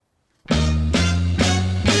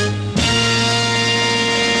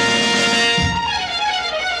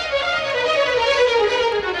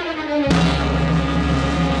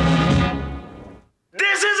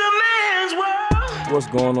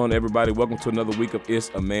going on, everybody? Welcome to another week of It's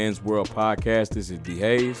a Man's World podcast. This is D.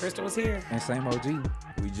 Hayes. Crystal was here. And same OG.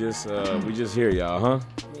 We just here, y'all, huh?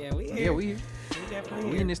 Yeah, we here. Yeah, we here. We definitely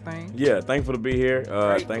We here. in this thing. Yeah, thankful to be here.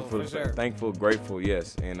 Grateful, Grateful,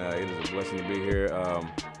 yes. And it is a blessing to be here.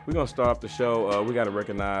 We're going to start off the show. We got to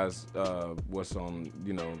recognize what's on,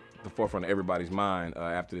 the forefront of everybody's mind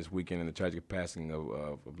after this weekend and the tragic passing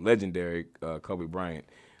of legendary Kobe Bryant.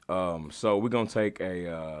 So we're going to take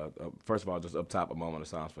first of all, just up top, a moment of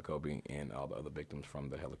silence for Kobe and all the other victims from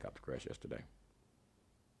the helicopter crash yesterday.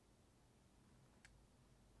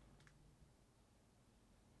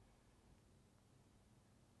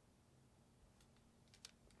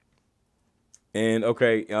 And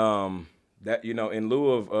okay, that in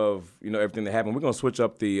lieu of everything that happened, we're gonna switch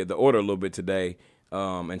up the order a little bit today,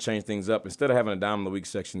 and change things up. Instead of having a Dime of the Week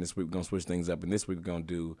section this week, we're gonna switch things up, and this week we're gonna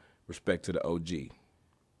do respect to the OG.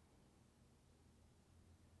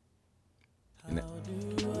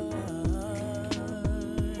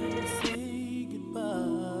 Say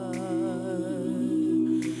goodbye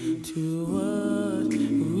to what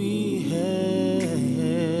we had.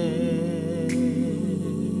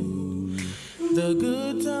 The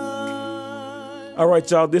good time. All right,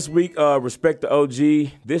 y'all. This week, respect the OG.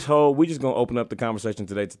 We just gonna open up the conversation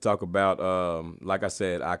today to talk about, like I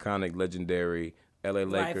said, iconic, legendary LA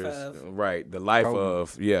Lakers. Right, the life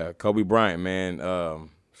of Kobe Bryant, man.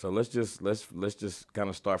 So let's just kind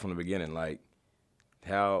of start from the beginning. Like,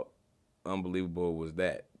 how unbelievable was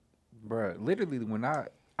that? Bro, literally when I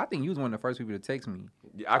think you was one of the first people to text me.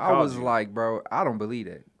 Yeah, I was like, bro, I don't believe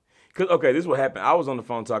that. Cause this is what happened. I was on the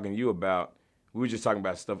phone talking to you about. We were just talking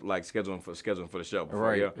about stuff like scheduling for the show.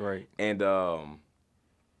 Before, Right. And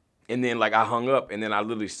then like I hung up, and then I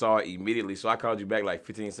literally saw it immediately. So I called you back like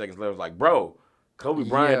 15 seconds later. I was like, bro, Kobe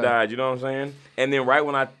Bryant died. You know what I'm saying? And then right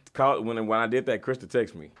when I called, when I did that, Krista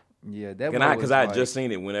texted me. Yeah, that was because I had just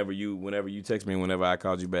seen it. Whenever you text me, whenever I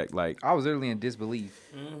called you back, like I was literally in disbelief.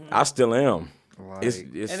 Mm-hmm. I still am. Like, It's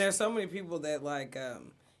And there's so many people that like,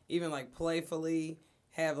 even like playfully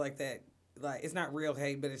have like that. Like, it's not real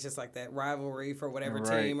hate, but it's just like that rivalry for whatever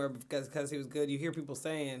team, or because he was good. You hear people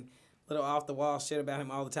saying little off the wall shit about him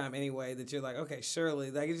all the time anyway. That you're like, okay, surely,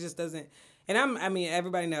 like it just doesn't. And I mean,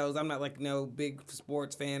 everybody knows I'm not like no big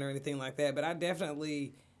sports fan or anything like that, but I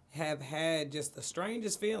definitely have had just the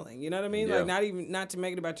strangest feeling. You know what I mean? Yeah. Like not to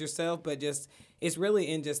make it about yourself, but just it's really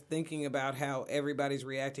in just thinking about how everybody's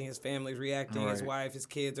reacting, his family's reacting, his wife, his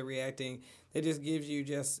kids are reacting. It just gives you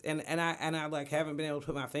just and I like haven't been able to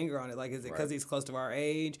put my finger on it. Like, is it because he's close to our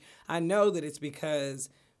age? I know that it's because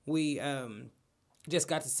we just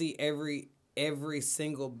got to see every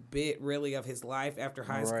single bit really of his life after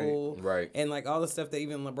high school. Right. And like all the stuff that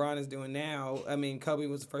even LeBron is doing now. I mean, Kobe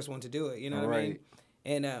was the first one to do it. You know what I mean?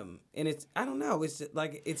 And it's I don't know. It's just,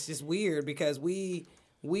 like it's just weird because we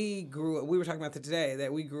grew up. We were talking about that today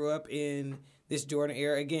that we grew up in this Jordan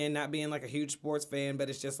era. Again, not being like a huge sports fan, but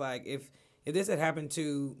it's just like if this had happened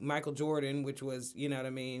to Michael Jordan, which was, you know what I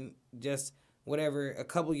mean, just whatever, a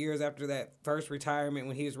couple years after that first retirement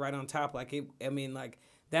when he was right on top, like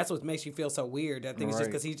that's what makes you feel so weird. I think it's just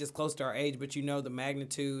because he's just close to our age, but you know the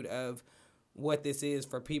magnitude of what this is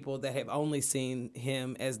for people that have only seen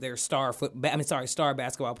him as their star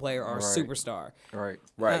basketball player or superstar. Right.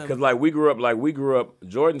 Because we grew up.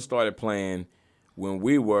 Jordan started playing when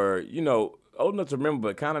we were, old enough to remember,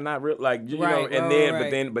 but kind of not real. Like,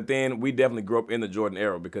 but then we definitely grew up in the Jordan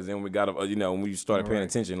era because then we got, when we started paying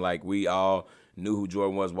attention, like we all knew who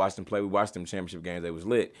Jordan was, watched him play. We watched them championship games. They was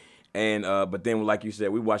lit. And, but then, like you said,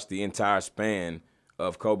 we watched the entire span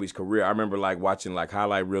of Kobe's career. I remember like watching like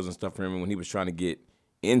highlight reels and stuff from him when he was trying to get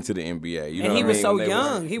into the NBA. You know and he what was I mean? so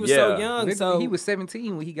young. He was so young. So he was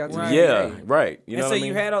 17 when he got to the Yeah, NBA. right. You know and what so I mean?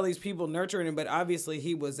 you had all these people nurturing him, but obviously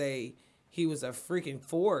he was a freaking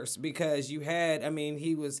force because you had,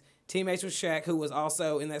 he was teammates with Shaq, who was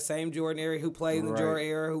also in that same Jordan era, who played in the Jordan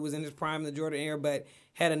era, who was in his prime in the Jordan era, but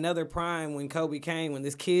had another prime when Kobe came, when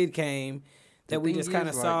this kid came, that we just kind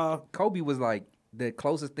of saw. Kobe was like the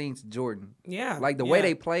closest thing to Jordan. Yeah. Like the way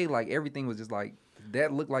they played, like everything was just like,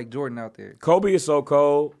 that looked like Jordan out there. Kobe is so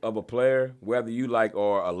cold of a player, whether you like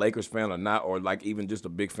are a Lakers fan or not, or like even just a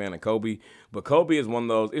big fan of Kobe. But Kobe is one of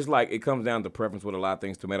those, it's like it comes down to preference with a lot of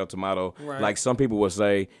things, tomato. Right. Like some people will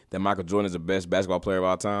say that Michael Jordan is the best basketball player of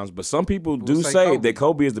all times, but some people do say that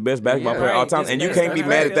Kobe is the best basketball player of all time, and you can't be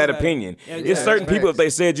mad at that opinion. There's certain people, if they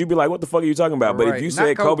said, you'd be like, what the fuck are you talking about? But if you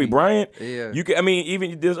said Kobe Bryant, you can,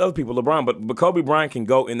 even there's other people, LeBron, but Kobe Bryant can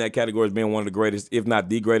go in that category as being one of the greatest, if not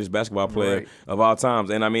the greatest basketball player of all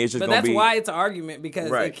times. And it's just but that's why it's an argument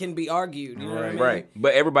because it can be argued. You know what I mean? Right.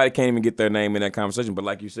 But everybody can't even get their name in that conversation. But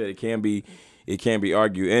like you said, it can be it can't be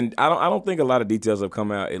argued. And I don't think a lot of details have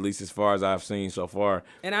come out, at least as far as I've seen so far.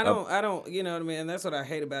 And I don't, you know what I mean? And that's what I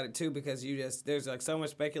hate about it too, because there's like so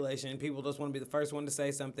much speculation. People just want to be the first one to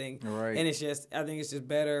say something. Right. And I think it's just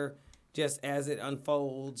better just as it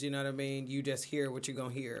unfolds, you know what I mean? You just hear what you're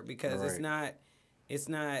going to hear, because it's not, it's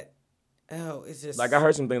just. Like, I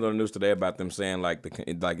heard some things on the news today about them saying like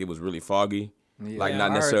it was really foggy. Yeah. Like, Yeah,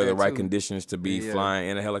 not I necessarily heard the that right too. conditions to be flying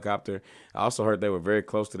in a helicopter. I also heard they were very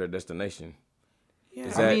close to their destination.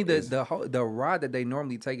 Yeah. I mean, the ride that they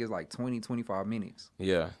normally take is like 20, 25 minutes.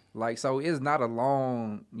 Yeah. Like, so it's not a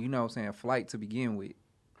long, you know what I'm saying, flight to begin with.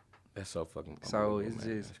 That's so fucking. So it's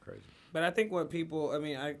man. just That's crazy. But I think what people, I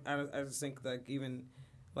mean, I just think like even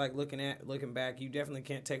like looking back, you definitely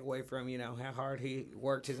can't take away from, you know, how hard he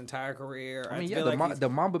worked his entire career. I mean, feel yeah, like the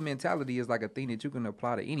Mamba mentality is like a thing that you can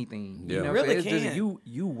apply to anything. Yeah. You know what Really I'm saying? It's can. just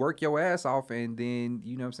you work your ass off, and then,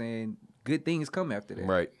 you know what I'm saying, good things come after that.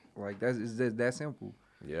 Right. Like, it's just that simple.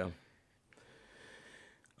 Yeah.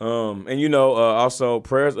 And you know, also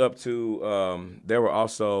prayers up to there were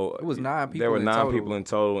also It was 9 people. There were in 9 total. people in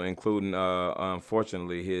total, including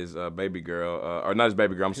unfortunately his baby girl, or not his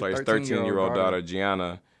baby girl. I'm sorry, his 13-year-old daughter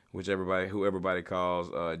Gianna, who everybody calls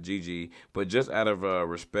Gigi. But just out of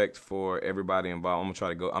respect for everybody involved,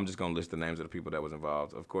 I'm just gonna list the names of the people that was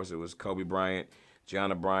involved. Of course, it was Kobe Bryant,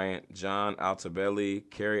 Gianna Bryant, John Altobelli,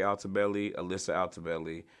 Carrie Altobelli, Alyssa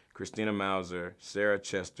Altobelli, Christina Mauser, Sarah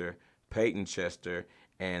Chester, Peyton Chester,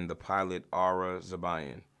 and the pilot Ara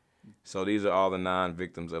Zabayan. So these are all the 9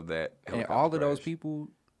 victims of that. And all of those crash. people,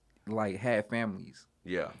 like, had families.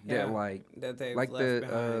 Yeah. That, like, that they like left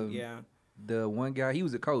behind. the one guy, he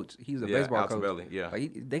was a coach. He was a Yeah, baseball coach. Altobelli, yeah.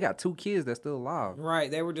 Like, they got 2 kids that's still alive.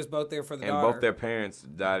 Right, they were just both there for the And daughter. both their parents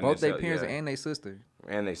died. Both their in parents yeah. and their sister.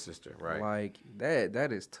 And their sister, right? Like,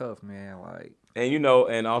 that is tough, man. Like, And you know,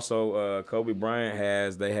 and also Kobe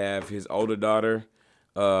Bryant they have his older daughter.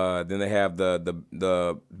 Then they have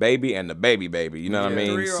the baby and the baby. You know what I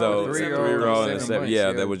mean? 3-year-old So and 3-year-old and 7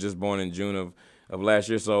 months, that was just born in June of last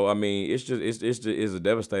year. So I mean, it's a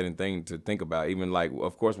devastating thing to think about. Even like,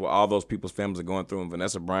 of course, what all those people's families are going through, and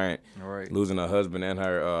Vanessa Bryant losing her husband and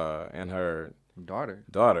her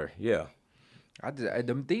daughter. Yeah.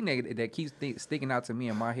 The thing that keeps sticking out to me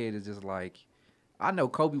in my head is just like, I know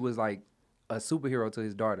Kobe was like a superhero to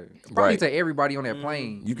his daughter. Probably Right. to everybody on that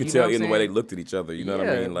plane. You could know tell what in I'm the way they saying? looked at each other. You know what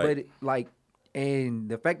I mean? Like, and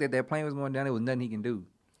the fact that plane was going down, there was nothing he can do.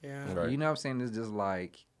 Yeah. Right. You know what I'm saying? It's just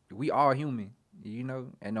like, we all human, you know?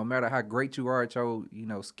 And no matter how great you are at your, you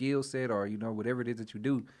know, skill set or, you know, whatever it is that you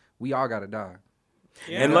do, we all got to die.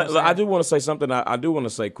 Yeah, and you know what I'm I saying? do want to say something. I do want to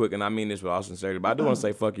say quick, and I mean this with all sincerity, but I do want to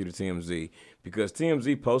say fuck you to TMZ, because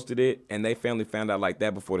TMZ posted it, and they family found out like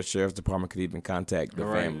that before the sheriff's department could even contact the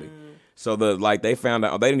family. So they found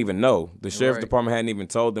out, they didn't even know. The sheriff's department hadn't even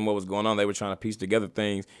told them what was going on. They were trying to piece together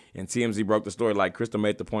things, and TMZ broke the story. Like Crystal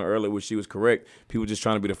made the point earlier, which she was correct. People just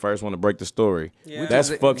trying to be the first one to break the story. Yeah. That's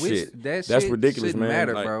fuck Which- shit. That That's shit ridiculous, shouldn't man.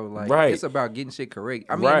 matter, Like, bro. Like, right. it's about getting shit correct.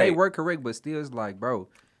 I mean, Right. they were correct, but still, it's like, bro,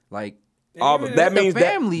 like, Even That the means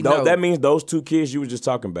family know. that means those 2 kids you were just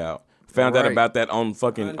talking about found out Right. about that on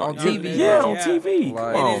fucking On TV. Yeah, on Yeah. TV.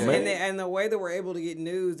 Like- Come on, And, man. and the way that we're able to get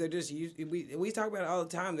news, they're just we talk about it all the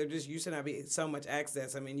time. They're just used to not be so much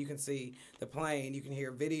access. I mean, you can see the plane, you can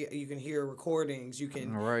hear video, you can hear recordings, you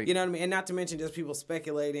can, Right. you know what I mean, and not to mention just people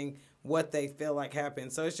speculating what they feel like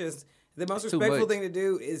happened. So it's just the most Too respectful much. thing to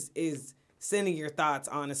do is sending your thoughts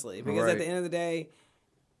honestly, because at Right. the end of the day,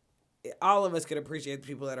 all of us could appreciate the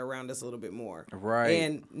people that are around us a little bit more. Right.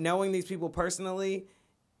 And knowing these people personally,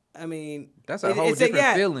 I mean, That's a whole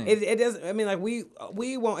different feeling. It doesn't. I mean, like we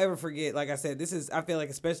won't ever forget. Like I said, this is. I feel like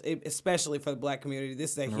especially for the Black community,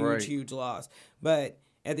 this is a huge, Right. huge loss. But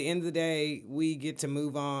at the end of the day, we get to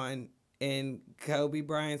move on, and Kobe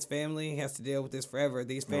Bryant's family has to deal with this forever.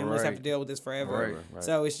 These families have Right. to deal with this forever. Right.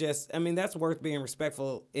 So it's just. I mean, that's worth being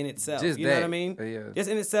respectful in itself. Just you know what I that. mean? Yeah. Just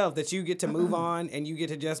in itself, that you get to move on, and you get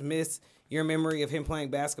to just miss your memory of him playing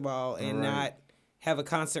basketball and Right. not have a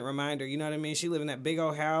constant reminder. You know what I mean? She live in that big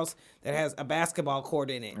old house that has a basketball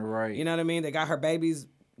court in it. Right. You know what I mean? They got her baby's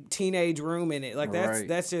teenage room in it. Like Right.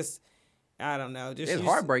 that's just, I don't know. Just It's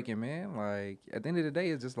heartbreaking, man. Like, at the end of the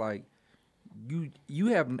day, it's just like,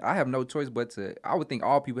 I have no choice but to, I would think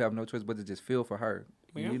all people have no choice but to just feel for her.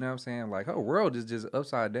 Yeah. You know what I'm saying? Like, her world is just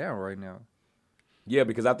upside down right now. Yeah,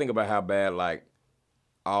 because I think about how bad like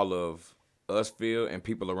all of us feel and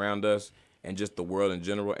people around us and just the world in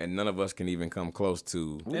general, and none of us can even come close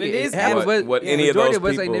to And it is half what- of us, what yeah, any of majority those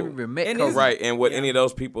us ain't people- never even met And Kobe. it's- right, and what Yeah. any of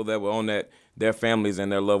those people that were on that, their families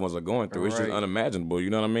and their loved ones are going through. It's just Right. unimaginable. You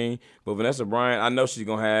know what I mean? But Vanessa Bryant, I know she's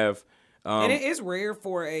gonna have. and it is rare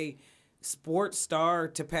for sports star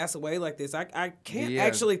to pass away like this. I can't Yeah.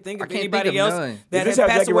 actually think I of can't anybody think of else none. that Is this has how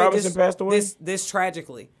passed Jackie away Robinson passed away? this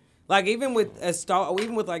tragically. Like even with a star,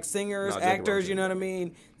 even with like singers, No, Jackie actors, Robinson. you know what I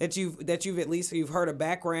mean, that you've at least you've heard a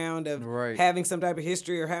background of Right. having some type of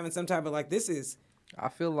history or having some type of like this is I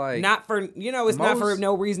feel like not for it's not for most-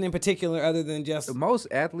 no reason in particular other than just most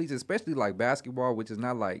athletes, especially like basketball, which is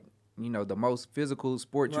not like the most physical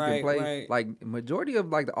sport you Right, can play. right. Like majority of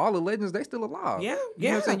like all the legends, they still alive. Yeah, You know what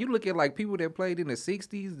yeah. I'm saying? You look at like people that played in the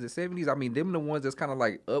 60s, the 70s. I mean, them the ones that's kind of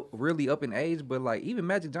like really up in age. But like even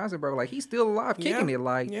Magic Johnson, bro, like he's still alive, kicking Yeah, it.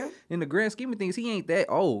 Like yeah. in the grand scheme of things, he ain't that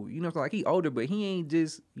old. You know, what I'm saying? Like he older, but he ain't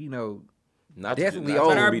just Not Definitely to, not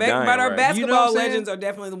old. to but our be ba- dying, but our right? basketball You know what I'm saying? legends are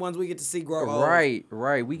definitely the ones we get to see grow old.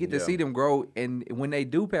 Right. We get to Yeah. see them grow, and when they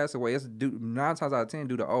do pass away, it's 9 times out of 10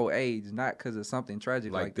 due to old age, not because of something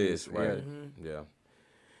tragic like this, this. right? Yeah.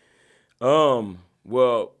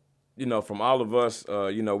 Well, from all of us,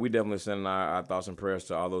 we definitely send our thoughts and prayers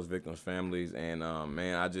to all those victims' families, and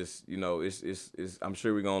man, I just, it's. I'm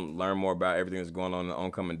sure we're gonna learn more about everything that's going on in the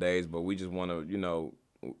oncoming days, but we just want to,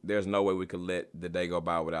 there's no way we could let the day go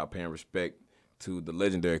by without paying respect to the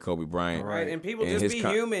legendary Kobe Bryant. Right, and people And just his be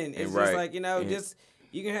con- human. and It's right, just like, and- just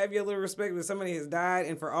you can have your little respect when somebody has died,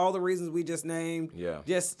 and for all the reasons we just named, Yeah.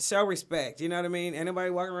 just show respect. You know what I mean? Anybody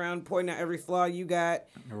walking around pointing out every flaw you got,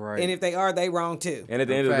 Right. and if they are, they wrong too. And at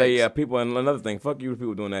the end of the day, Facts. yeah, people, and another thing, fuck you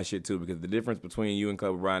people doing that shit too, because the difference between you and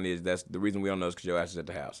Kobe Bryant is that's the reason we don't know is because your ass is at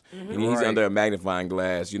the house. Mm-hmm. And he's Right. under a magnifying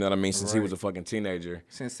glass, you know what I mean, since he Right. was a fucking teenager.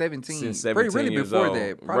 Since 17. Since Pretty 17 really years before old.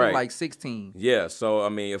 that. Probably Right. like 16. Yeah, so I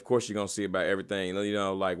mean, of course you're gonna see about everything.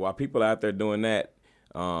 Like while people out there doing that,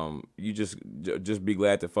 you just be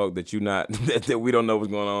glad to folk that you not that we don't know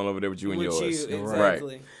what's going on over there with you and With yours. you, Right.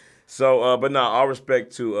 exactly. So, but no, all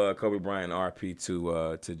respect to Kobe Bryant, RP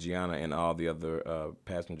to Gianna and all the other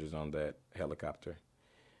passengers on that helicopter.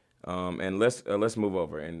 And let's move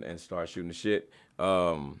over and start shooting the shit.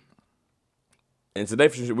 And today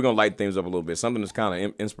we're gonna light things up a little bit. Something that's kind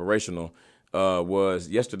of inspirational was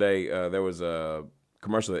yesterday. There was a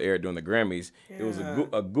commercial that aired during the Grammys. It was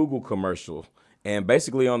a Google commercial, and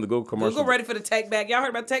basically on the Google commercial, Google ready for the take back. Y'all heard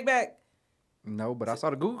about take back? No, but I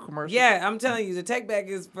saw the Google commercial. Yeah, I'm telling you, the take back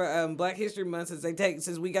is for Black History Month.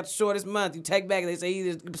 Since we got the shortest month, you take back. They say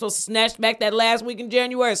you're supposed to snatch back that last week in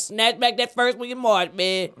January, snatch back that first week in March,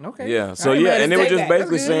 man. Okay. Yeah. So I ain't yeah, mad at and they were take just back.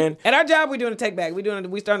 basically That's saying, At our job, we doing a take back. We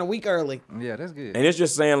starting a week early. Yeah, that's good. and it's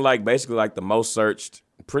just saying like basically like the most searched,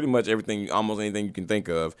 pretty much everything, almost anything you can think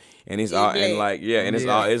of, and it's all and like and it's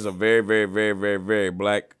all it's a very very very very very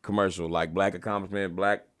black commercial, like black accomplishment,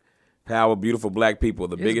 black power, beautiful black people,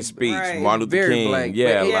 the biggest speech, right. Martin Luther Very King, black.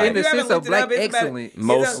 yeah, But Yeah, like in the if you haven't sense of looked it black up, it's about- excellence.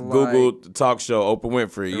 most like- Googled talk show, Oprah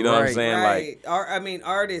Winfrey. You know what I'm Right. saying? Like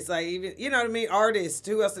Artists, like even you know what I mean. Artists.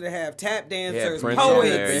 Who else did they have? Tap dancers, Prince on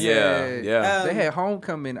there, poets, yeah. They had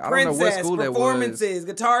homecoming. I don't know what princess school that was. performances,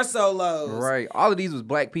 guitar solos. Right. All of these was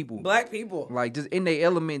black people. Black people. Like just in their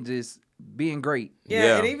element, just being great. Yeah,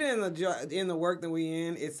 Yeah. and even in the work that we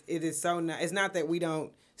in, it is so nice. It's not that we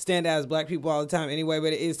don't stand out as black people all the time anyway, but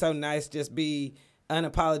it is so nice just be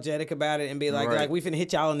unapologetic about it and be like, Right. we finna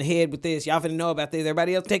hit y'all in the head with this. Y'all finna know about this.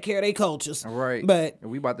 Everybody else take care of their cultures. Right. But And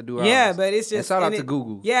we about to do ours. yeah, but it's And just shout out and to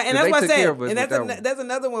Google. Yeah, and 'Cause that's they what I took said. care of us And with that one. that's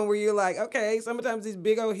another one where you're like, okay, sometimes these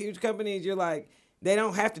big old huge companies, you're like, they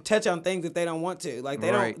don't have to touch on things if they don't want to. Like they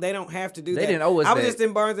Right. don't have to do They that. didn't owe us I was that. just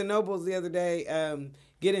in Barnes and Nobles the other day,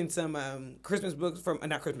 getting some Christmas books from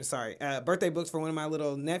not Christmas, sorry, birthday books for one of my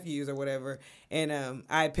little nephews or whatever. And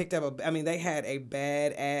I picked up they had a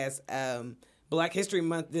badass Black History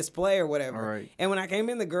Month display or whatever. Right. And when I came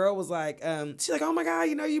in, the girl was like, she's like, oh my God,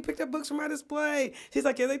 you picked up books from my display. She's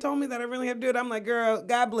like, yeah, they told me that I really have to do it. I'm like, girl,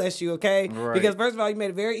 God bless you, okay? Right. Because first of all, you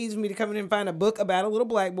made it very easy for me to come in and find a book about a little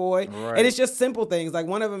black boy. Right. And it's just simple things. Like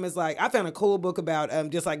one of them is like, I found a cool book about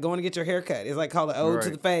just like going to get your hair cut. It's like called The Ode to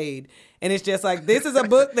Right. the Fade. And it's just like, this is a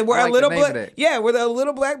book that where I a like little the name of black, that. yeah, where the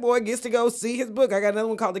little black boy gets to go see his book. I got another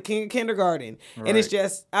one called The King of Kindergarten. And it's Right.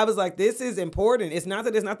 just, I was like, this is important. It's not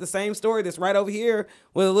that it's not the same story that's right over here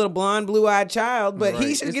with a little blonde, blue-eyed child, but he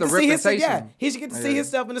Right. should It's get to the see his, representation. he should get to see Yeah.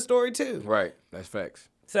 himself in the story too. right, that's facts.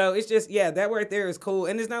 So it's just, that right there is cool.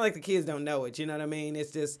 And it's not like the kids don't know it, you know what I mean?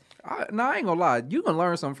 It's just, I ain't gonna lie. You can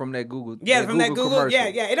learn something from that Google. from that Google, commercial.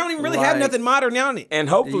 It don't even really have Like- nothing modern on it. And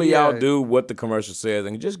hopefully Yeah. y'all do what the commercial says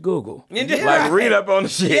and just Google. And just- like read up on the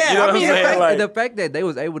shit. Yeah, you know I what mean, I'm saying? Like the fact that they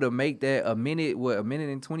was able to make that a minute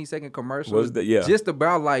and 20-second commercial Was that- yeah. just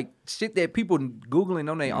about like shit that people googling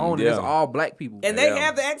on their own, and it's Yeah. all black people. And they Yeah.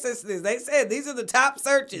 have the access to this. They said these are the top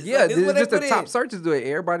searches. yeah, Like, this is what just they the put top in. searches do it.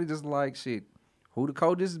 Everybody just like shit. Who the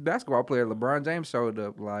coldest basketball player? LeBron James showed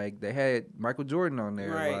up. Like they had Michael Jordan on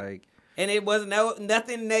there. Right. Like And it was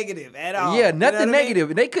nothing negative at all. Yeah, nothing you know negative.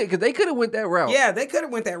 And they could have went that route. Yeah, they could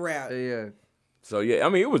have went that route. Yeah. So yeah, I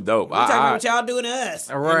mean, it was dope. We're talking about what y'all doing to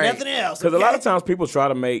us. Right. And nothing else. Because a lot of times people try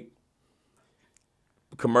to make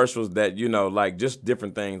commercials that, like just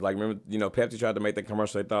different things. Like, remember, Pepsi tried to make that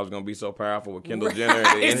commercial they thought was going to be so powerful with Kendall Jenner.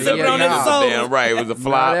 And it ended up being damn right. It was a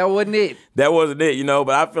flop. No, that wasn't it. That wasn't it, But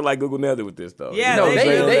I feel like Google nailed it with this, though. Yeah, No,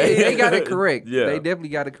 they got it correct. Yeah. They definitely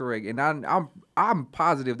got it correct. And I'm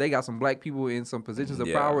positive they got some black people in some positions of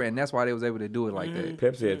power, and that's why they was able to do it like that.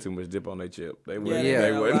 Pepsi had too much dip on their chip. They wouldn't. Yeah,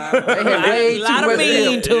 They wouldn't. They had way a too lot of much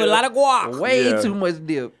bean dip. to it, a lot of guac. Way Yeah. too much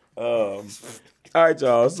dip. All right,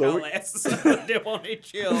 y'all. So Dip on their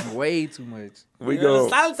chill. Way too much. we go.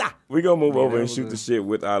 Salsa. We gonna move over that and was shoot a- the shit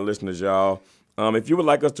with our listeners, y'all. If you would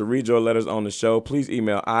like us to read your letters on the show, please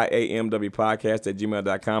email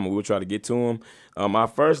iamwpodcast@gmail.com and we'll try to get to them. Our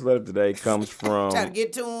first letter today comes from Try to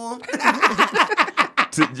get to him.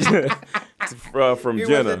 from You watch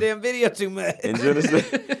Jenna. that damn video too much. And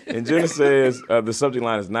Jenna says the subject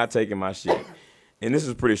line is not taking my shit. And this is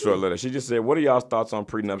a pretty short letter. She just said, what are y'all's thoughts on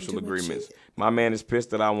prenuptial agreements? My man is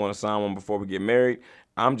pissed that I want to sign one before we get married.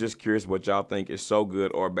 I'm just curious what y'all think is so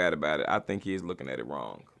good or bad about it. I think he is looking at it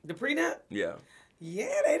wrong. The prenup? Yeah.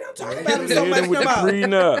 Yeah, they don't talk about him so much with the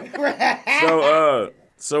no more. prenup.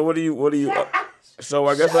 So what do you so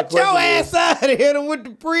I guess my Shut your question ass is, out and hit him with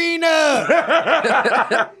the prenup.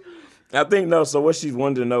 I think no, so what she's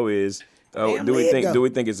wanting to know is Damn do we leg up.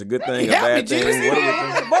 think it's a good thing, a Help me, bad thing? Jesus. What do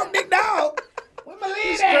we think? Broke dick dog. Where my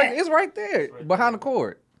leg at? It's right there, behind the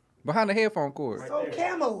cord, behind the headphone cord. So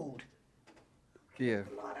camoed. Yeah.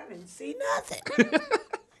 Lord, I didn't see nothing.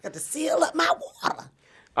 Got to seal up my water.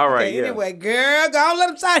 All right, Okay, yeah. anyway, girl, go on, let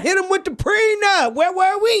him sign. Hit him with the prenup. Where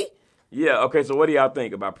were we? Yeah, okay, so what do y'all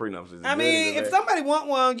think about prenups? Is it I good, mean, is it if bad? somebody want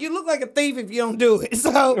one, you look like a thief if you don't do it.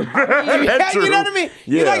 So, That's you true. know what I mean?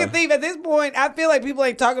 Yeah. You're like a thief at this point. I feel like people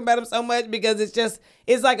ain't talking about him so much because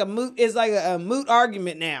it's like a moot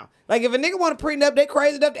argument now. Like if a nigga want a prenup, they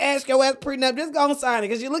crazy enough to ask your ass prenup, just go and sign it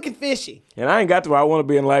because you're looking fishy. And I ain't got to where I want to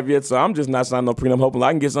be in life yet, so I'm just not signing no prenup, hoping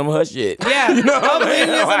I can get some of her shit. Yeah, You know what I'm hopefully you saying?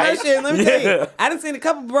 get some of Like, that shit. Let me tell yeah. you, I done seen a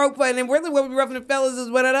couple broke, but and really what we roughing the fellas is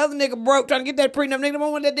when that other nigga broke trying to get that prenup. Nigga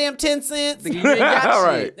don't want that damn 10 cents, You ain't got All shit.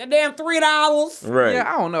 right. that damn $3. Right.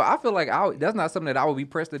 Yeah, I don't know. I feel like that's not something that I would be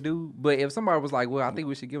pressed to do. But if somebody was like, "Well, I think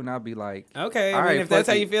we should give," I'd be like, Okay, All I mean right, if that's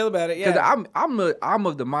fuck how it. you feel about it, Because yeah. I'm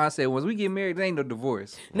of the mindset once we get married, there ain't no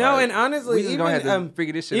divorce. No, Right. and honestly, We just even gonna have to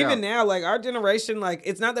figure this shit even out. now, like our generation, like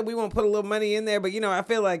it's not that we won't put a little money in there, but I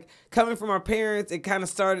feel like coming from our parents, it kind of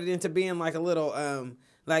started into being like a little,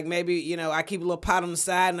 like maybe I keep a little pot on the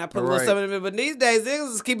side and I put a little Right. something in it. But these days,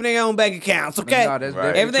 niggas is keeping their own bank accounts. Okay, No, that's Right.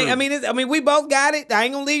 very everything. true. I mean, we both got it. I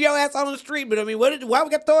ain't gonna leave your ass on the street, but I mean, why we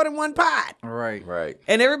got to throw it in one pot? Right. Right.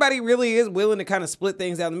 And everybody really is willing to kind of split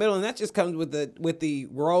things out in the middle, and that just comes with the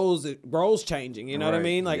roles changing. You know what I Right.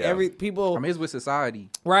 mean? Like Yeah. people. I mean, it's with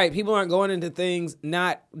society. Right, people aren't going into things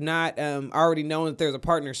not already knowing that there's a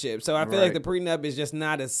partnership. So I feel like Right. the prenup is just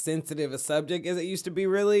not as sensitive a subject as it used to be.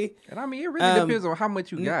 Really, And I mean, it really depends on how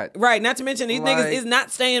much you got. right? Not to mention these niggas Like- is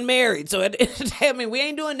not staying married. So I mean, we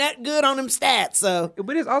ain't doing that good on them stats. So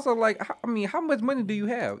But it's also like, I mean, how much money do you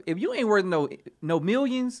have? If you ain't worth no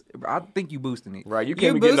millions, I think you boosting it. Right. You You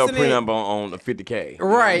can't be getting no boosting it. prenup on a 50K.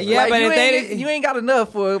 Right. Yeah, Like, but you if they ain't, you ain't got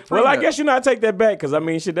enough for a prenup. Well, I guess you not take that back because I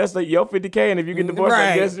mean, shit, that's like your 50K, and if you get divorced, I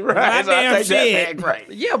Right. guess right. My so I damn take shit. that back, right?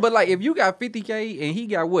 Yeah, but like if you got 50K and he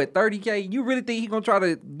got what 30K, you really think he gonna try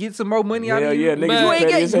to get some more money out Hell of you? yeah, niggas But is you ain't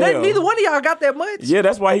petty as get hell. neither one of y'all got that much. Yeah,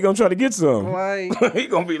 that's why he gonna try to get some. Like, He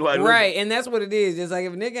gonna be like, right, and that's what it is. Just like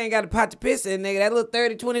if a nigga ain't got a pot to piss in, nigga, that little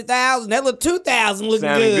 30, 20,000, that little 2,000 looking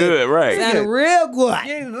Sounded good, right. Sounded real good.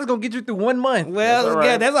 yeah, that's gonna get you through 1 month. Well, That's all right.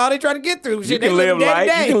 yeah, that's all they trying to get through. You Shit, can they live living day to light.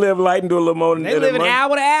 day. You can live light and do a little more than They than live a an month.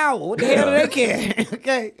 hour to hour. What the hell do they care?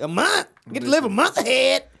 Okay, a month. Get to live a month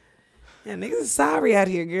ahead. Yeah, niggas is sorry out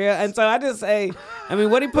here, girl. And so I just say, I mean,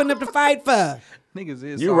 what he putting up to fight for? Niggas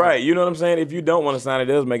is You're sorry. right. You know what I'm saying? If you don't want to sign it,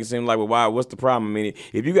 does make it seem like, well, why? What's the problem? I mean,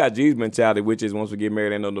 if you got G's mentality, which is once we get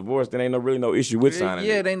married, ain't no divorce, then ain't really no issue with signing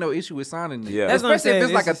Yeah, it. there ain't no issue with signing it. Yeah. That's what I'm Especially if saying.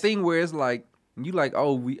 it's like It's a thing where it's like you like,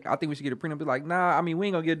 oh, I think we should get a prenup. It's like, nah, I mean, we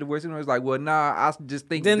ain't gonna get a divorce. And it's like, well, nah, I just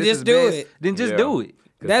think Then this just is do best. it. Then just Yeah. do it.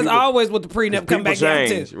 'Cause That's people- always what the prenup come back down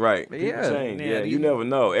change, to. right? People Yeah. change. Yeah, Yeah, these- you never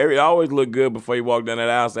know. It always look good before you walk down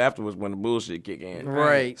that house afterwards when the bullshit kick in.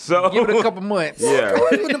 Right. So- give it a couple months. Yeah.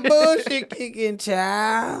 When the bullshit kick in,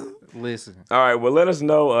 child. Listen. All right. Well, let us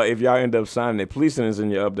know if y'all end up signing it. Please send us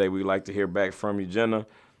in your update. We'd like to hear back from you, Jenna.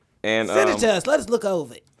 And Send it to us. Let us look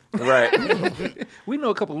over it. right. We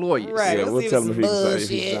know a couple lawyers. Right. Yeah, let's we'll see if tell it's them if he some can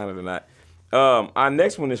bullshit. sign it or not. Our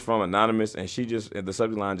next one is from Anonymous, and she just the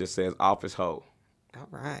subject line just says "office hoe." All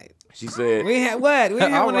right. She said, We had what? We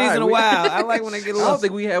ain't had one of these in a while. I like when they get a I little. don't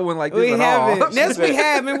think we had one like this We at all. haven't. Yes, we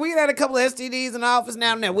have. Man, we had a couple of STDs in the office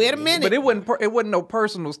now and then. Wait a minute. But it wasn't no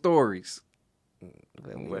personal stories.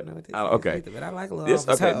 okay. But I like a little This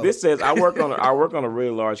office hoe. This says I work on a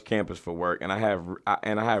really large campus for work, and I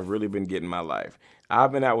have really been getting my life.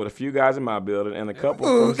 I've been out with a few guys in my building and a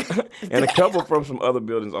couple from some other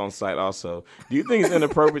buildings on site also. Do you think it's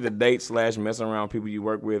inappropriate to date / mess around people you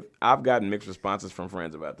work with? I've gotten mixed responses from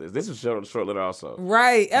friends about this. This is short letter also.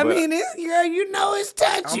 Right. I But- mean, it's, girl, you know it's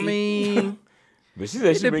touchy. I mean, But she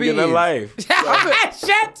said she been getting her depends. life.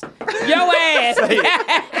 Shut your ass.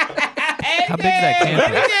 How big's that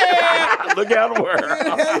campus? Look out, world.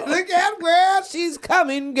 Look out where she's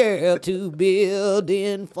coming, girl, to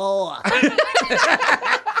building 4.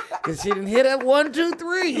 Cause she didn't hit up 1, 2,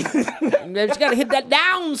 3. Now she gotta hit that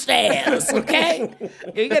downstairs, okay?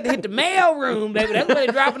 You got to hit the mail room, baby. That's where they're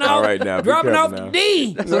dropping off. All right, now, be dropping careful off now. the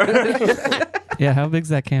D. Yeah, how big's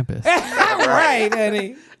that campus? Right,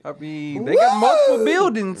 honey. I mean, they got multiple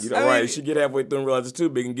buildings. You know, right? She get halfway through and realize it's too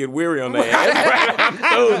big and get weary on that ass. I'm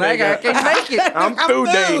through, I nigga. can't make it. I'm through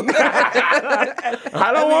dating.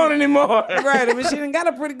 I don't want anymore. Right, I mean, she done got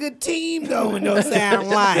a pretty good team going, though, sound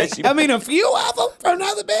like. I mean, a few of them from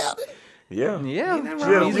another building. Yeah. Yeah, She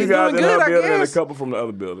had a He's few doing guys in good, her I building and a guess. couple from the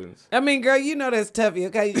other buildings. I mean, girl, you know that's toughy,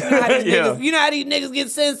 okay? You know how these, Yeah. niggas, you know how these niggas get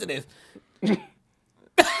sensitive. No.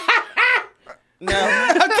 Okay.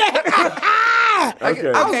 I was Okay,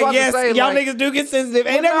 about to yes, say, y'all like- niggas do get sensitive.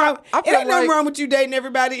 Ain't Well, nothing wrong. I It feel ain't nothing like- wrong with you dating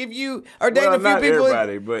everybody if you are dating Well, a few not people.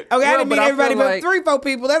 everybody, but Okay, I Well, didn't mean but I everybody, feel but like- 3, 4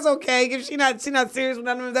 people. That's okay. If she not serious with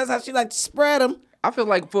none of them, that's how she like to spread them. I feel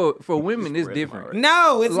like for women it's different.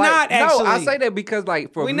 No, it's Like, not actually. No, I say that because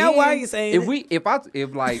like for We men, know why you saying if it.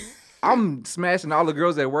 if like I'm smashing all the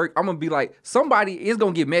girls at work, I'm gonna be like somebody is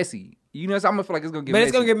gonna get messy. You know, so I'm gonna feel like it's gonna get But messy.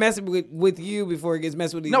 it's gonna get messy with you before it gets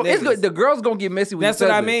messy with these no, niggas. it's good. The girls gonna get messy with That's each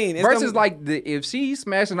what I other. mean. It's Versus gonna- like if she's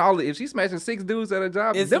smashing 6 dudes at a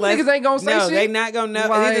job, It's them less- niggas ain't gonna say no, shit. they not gonna know.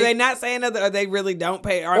 Like- Either they not saying nothing or they really don't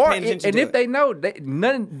aren't or paying attention and to if it. they know,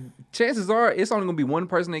 chances are it's only gonna be one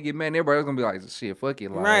person that get mad, and everybody else gonna be like, "Shit, fuck it,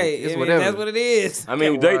 like, right, it's I mean, whatever." that's what it is. I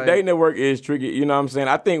mean, Right. dating at work is tricky. You know what I'm saying?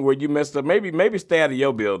 I think where you messed up, maybe stay out of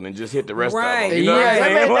your building and just hit the rest Right. of them. You know Yeah, what I'm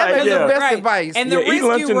saying? that Like, is the yeah. best Right. advice. And the Yeah,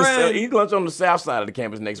 risk you run. eat lunch on the south side of the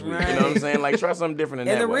campus next week. You know what I'm saying? Like, try something different than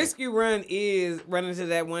And that the way. risk you run is running to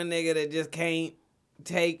that one nigga that just can't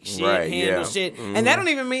take shit, Right, handle yeah. shit. And that don't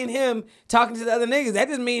even mean him talking to the other niggas. That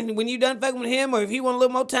just means when you done fucking with him or if he want a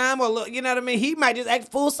little more time or, you know what I mean, he might just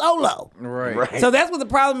act full solo. right. Right. So that's what the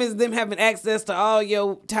problem is, them having access to all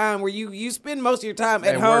your time where you spend most of your time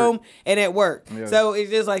at At home work. and at work. Yeah. So it's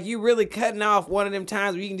just like you really cutting off one of them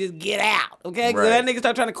times where you can just get out, okay? Because Right. that nigga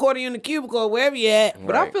start trying to corner you in the cubicle or wherever you at.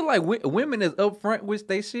 But I Right. feel like women is upfront with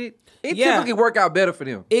they shit. It Yeah. typically work out better for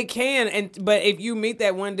them. It can, but if you meet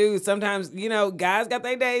that one dude, sometimes, you know, guys got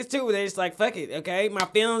their days too where they're just like, fuck it, okay? My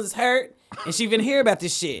feelings is hurt, and she finna hear about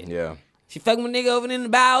this shit. Yeah. She fucking with nigga over in the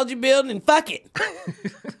biology building, and fuck it.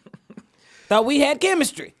 Thought we had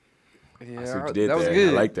chemistry. Yeah, I see what you did that was there. good.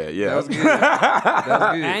 I like that. Yeah. That was good. That was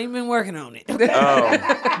I good. ain't been working on it.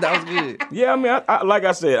 That was good. Yeah, I mean, I, like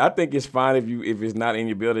I said, I think it's fine if it's not in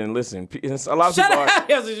your building. And listen, a lot of Shut people are. up.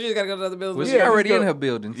 Yeah, so she just gotta go to other buildings. Well, with she you. already just in go- her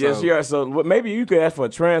building. Yes, so. you are. So maybe you could ask for a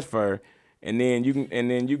transfer, and then you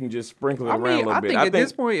can just sprinkle it I around a mean, little I bit. think at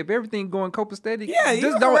this point, if everything going copacetic, Yeah, you're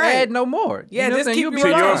just don't right. add no more. Yeah, you know just what I'm saying? keep You'll be your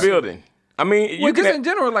to fine. your rotation. building. I mean, Well, you just can. in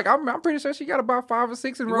general, like I'm pretty sure she got about 5 or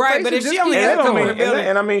 6 in rotation. Right, but if Just she only keep has And that adding don't come mean, in the building.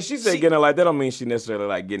 and I mean, she said She- getting it like that don't mean she necessarily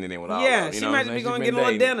like getting it in with all Yeah, of them. she You know might what just I'm be saying? going to She's get a been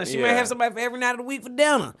little dating. dinner. She Yeah. might have somebody for every night of the week for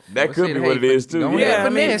dinner. That Well, could shit, be what hey, it is too. don't Yeah, let I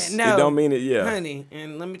mean, finesse. no. It don't mean it. Yeah. Honey,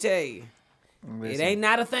 and let me tell you, Listen. it ain't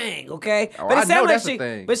not a thing, okay? Oh, but I it know sounds like that's a she,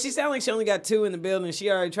 thing. but she sounds like she only got 2 in the building. She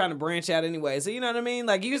already trying to branch out anyway. So you know what I mean?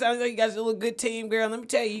 Like you sound like you guys a little good team, girl. Let me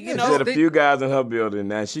tell you, you She know, said a few guys in her building.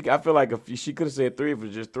 Now I feel like she could have said 3 if it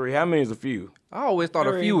was just 3. How many is a few? I always thought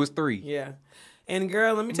a 3. few was 3. yeah. And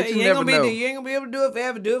girl, let me tell But you, you you ain't gonna never be know. you ain't gonna be able to do it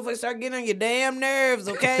forever. Do it if they start getting on your damn nerves,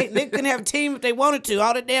 okay? They couldn't have a team if they wanted to.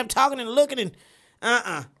 All that damn talking and looking and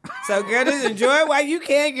So girl, just enjoy it while you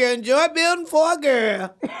can, girl. Enjoy building for a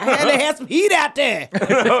girl. I had to have some heat out there.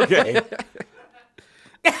 Okay.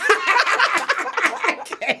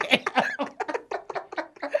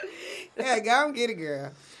 Yeah, go and get it,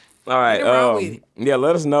 girl. All right. Nothing wrong with it. Yeah,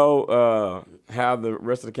 let us know how the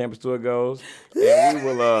rest of the campus tour goes, and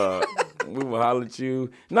we will We will holler at you.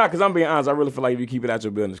 Nah, because I'm being honest, I really feel like if you keep it out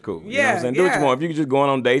your business, cool. You know what Yeah, I'm saying? Do what you yeah. want. If you can just go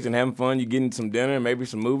on dates and having fun, you getting some dinner, maybe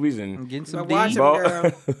some movies, and Getting some But D. watch him, Ball.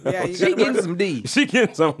 girl. Yeah, you She gotta getting watch- some D. she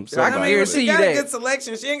getting some. I can somebody. guarantee She you got a that. good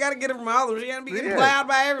selection. She ain't got to get it from all of them. She got to be getting Yeah. plowed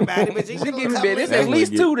by everybody. But she She get getting a better. There's couple at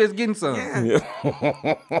least get- two that's getting some. Yeah. Yeah.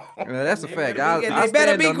 Yeah, that's a fact. They I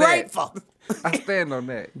better stand be on that. grateful. I stand on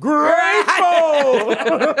that. Grateful.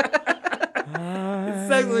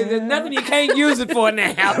 So there's nothing you can't use it for now.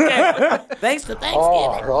 Okay? Thanks for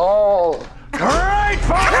Thanksgiving.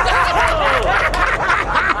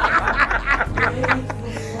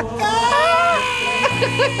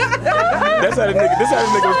 That's how the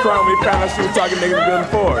nigga was crying when he found out she was talking niggas building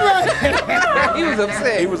Ford. He was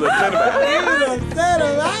upset. He was upset about it. He was upset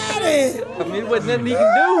about it. I mean, it wasn't nothing he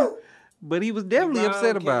can do, but he was definitely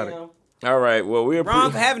upset about it. All right, well, we Wrong for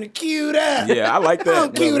appreciate. having it queued up. Yeah, I like that.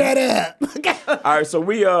 Don't cue that up. All right, so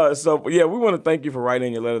we want to thank you for writing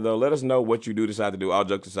in your letter though. Let us know what you do decide to do. All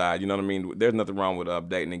jokes aside, you know what I mean. There's nothing wrong with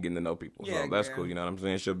updating and getting to know people. Yeah, So that's girl. cool. You know what I'm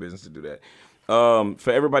saying. It's your business to do that.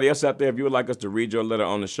 For everybody else out there, if you would like us to read your letter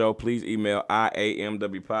on the show, please email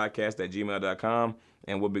iamwpodcast@gmail.com,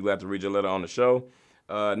 and we'll be glad to read your letter on the show.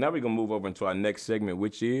 Now we're gonna move over into our next segment,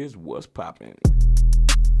 which is What's Poppin'.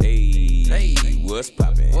 Hey, what's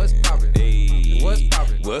poppin'? What's poppin'? Hey, What's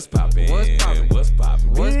poppin'? What's poppin'? What's poppin'? What's poppin'?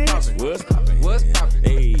 What's bitch? poppin'? What's poppin'? What's poppin'?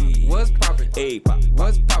 Hey, What's poppin'? hey, pop,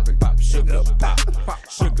 What's poppin'? pop, sugar, pop,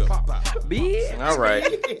 sugar, pop. Bitch. All right.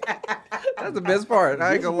 That's the best part.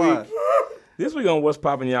 I ain't gonna lie. This week on What's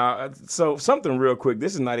Poppin', y'all. So something real quick.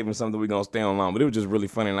 This is not even something we're gonna stay on long, but it was just really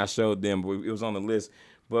funny, and I showed them. But it was on the list.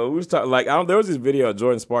 But we was talking there was this video of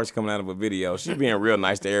Jordan Sparks coming out of a video. She's being real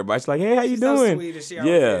nice to everybody. She's like, "Hey, how you so doing?" sweet, as she always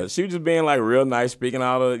Yeah, is. she was just being like real nice, speaking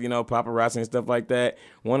all the paparazzi and stuff like that.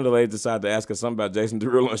 One of the ladies decided to ask her something about Jason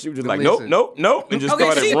Derulo, and she was just like, Listen. "Nope," and just Okay,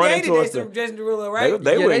 started she running dated towards Jason, them. Jason Derulo, right?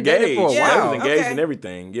 They Yeah, were they dated engaged. for a They while. was engaged Okay. and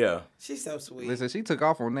everything. Yeah. She's so sweet. Listen, she took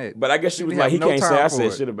off on that. But I guess she was didn't like, he have no can't say time I for said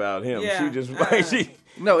it. shit about him. Yeah. She was just like, she.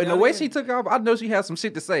 No, and the way Yeah. she took off, I know she had some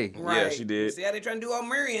shit to say. Right. Yeah, she did. See how they trying to do on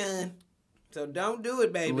Marianne. So don't do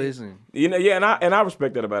it, baby. Listen, Yeah, and I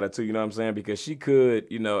respect that about her too. You know what I'm saying? Because she could, at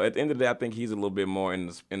the end of the day, I think he's a little bit more in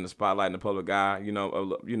the spotlight in the public eye.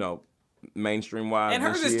 Mainstream wise. And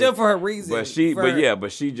than hers she is still for her reason. But she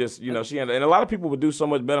just, she and a lot of people would do so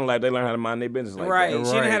much better in life. They learn how to mind their business like right. that.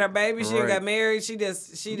 She didn't Right. have her baby. She didn't Right. got married. She yeah,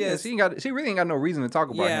 just. she really ain't got no reason to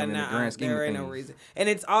talk about him in the grand scheme there of ain't things. no reason. And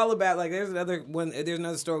it's all about there's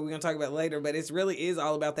another story we're gonna talk about later, but it really is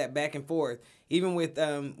all about that back and forth. Even with the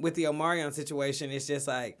Omarion situation, it's just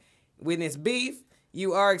like when it's beef,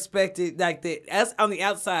 you are expected like us on the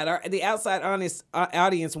outside, the outside honest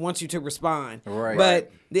audience wants you to respond. Right.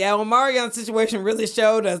 But the Omarion situation really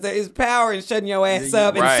showed us there is power in shutting your ass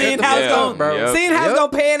up and Right. seeing how it's Yeah. going, Bro. seeing how it's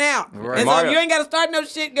Yep. gonna pan out. Right. And so if Mario- you ain't gotta start no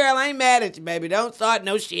shit, girl, I ain't mad at you, baby. Don't start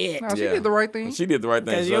no shit. No, she Yeah. did the right thing. She did the right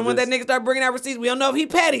thing. Because So you don't want just- that nigga start bringing out receipts. We don't know if he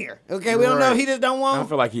pettier. Okay, we don't know if he just don't I want. don't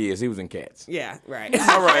feel like he is. He was in Cats. Yeah, right.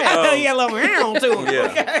 All right. He got a little hair to him.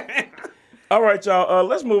 Yeah. Okay. All right, y'all.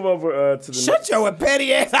 Let's move over to the Shut your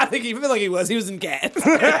petty ass. I think he feel like he was. He was in Cats.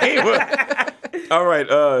 All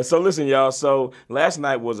right, so listen, y'all. So last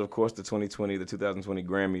night was, of course, the 2020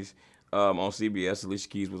 Grammys on CBS. Alicia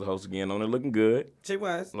Keys was the host again on it, looking good, She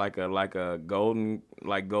was. like a golden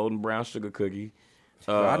brown sugar cookie.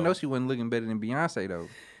 But I know she wasn't looking better than Beyonce though.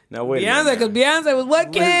 Now wait, Beyonce, a because minute. Beyonce was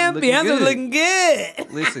what, Cam? looking Beyonce was good. looking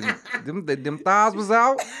good. Listen, them thighs was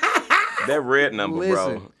out. That red number,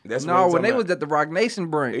 Listen, bro. That's no, what when they talking was about. at the Rock Nation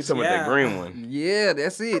They brunch. talking about that Yeah. green one. Yeah,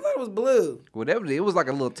 that's I it. thought it was blue. Whatever it was, like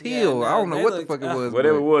a little teal. no, I don't know they what the looked- fuck it was.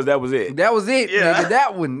 Whatever it but was, that was it. that was it. Yeah. Nigga,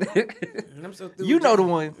 that one. I'm so through You with know that. the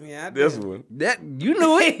one. Yeah, I did. This one. That you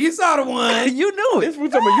knew it. You saw the one. You knew This it.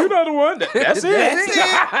 one talking about you know the one. That's it. That's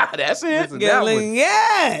That's it. Listen, Get that looking one.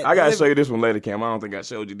 good. I gotta show you this one later, Cam. I don't think I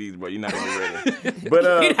showed you these, bro. You're not gonna be ready. But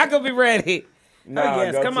You're not gonna be ready.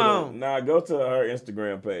 yes, go come to on. go to her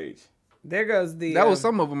Instagram page. There goes the. That was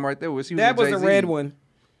some of them right there. Where she was That with was the Jay-Z. red one.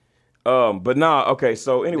 But nah, okay.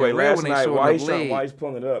 So anyway, That red last one ain't night showing while up he's leg. while he's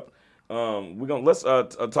pulling it up, let's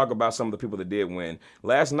talk about some of the people that did win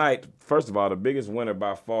last night. First of all, the biggest winner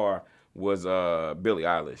by far was Billie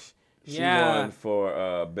Eilish. She Yeah. won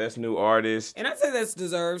for best new artist. And I say that's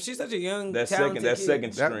deserved. She's such a young, That talented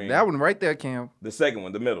second kid. stream. That one right there, Cam. The second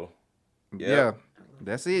one, the middle. Yeah,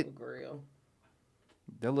 that's it. Grill.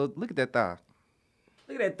 That look at that thigh.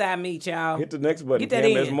 Look at that thigh meat, y'all. Hit the next button, Get that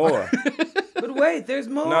Cam. in. There's more. But wait, there's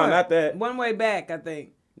more. No, not that. One way back, I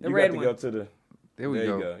think. The You red got to one. go to the. There we There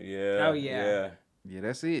go. you go. Yeah. Oh, yeah. Yeah,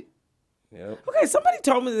 that's it. Yep. Okay, somebody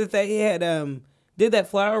told me that they had did that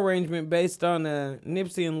flower arrangement based on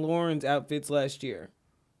Nipsey and Lauren's outfits last year.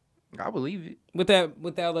 I believe it.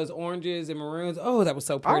 with all those oranges and maroons. Oh, that was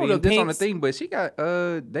so pretty. I don't know if this on the Pinks. thing, but she got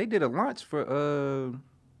they did a launch for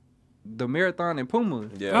the marathon in Puma.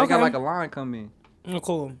 Yeah. They Okay. got like a line coming. Oh,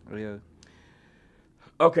 cool. Yeah.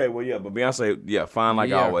 Okay, well, yeah, but Beyonce, yeah, fine like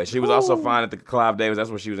Yeah. always. She was also fine at the Clive Davis.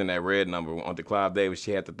 That's where she was in that red number. On the Clive Davis,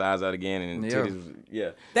 she had the thighs out again, and Yeah. titties was, yeah.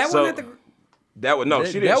 That So, one at the. That was no, That-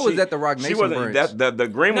 she didn't. that was she- at the Rock She Nation wasn't. brunch. The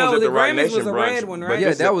green No, one was the at the Rock Grammys Nation was the brunch. red one, but right? Yeah,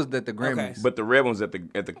 this that is- was at the Grammys. But the red one's at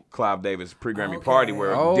the Clive Davis pre-Grammy Okay. party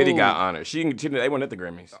where Oh. Diddy got honored. They weren't at the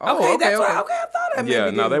Grammys. Okay, that's why. Okay, I thought I Yeah,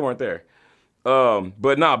 maybe no, didn't. they weren't there.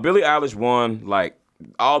 But no, Billie Eilish won like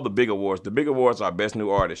all the big awards. The big awards are Best New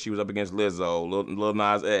Artist. She was up against Lizzo, Lil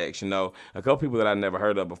Nas X, a couple people that I never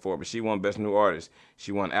heard of before, but she won Best New Artist.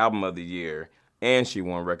 She won Album of the Year, and she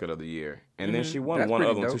won Record of the Year. And then she won That's one pretty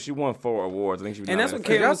other one too. dope. She won 4 awards. I think she was And that's nominated what for-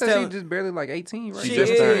 Karen Y'all was said telling- she just barely like 18, right? She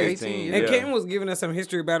just is. turned 18, And yeah. Kim was giving us some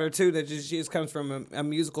history about her too. That she just comes from a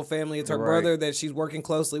musical family. It's her Right. brother that she's working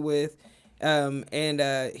closely with, and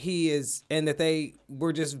he is, and that they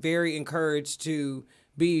were just very encouraged to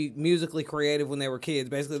be musically creative when they were kids.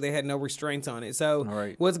 Basically, they had no restraints on it. So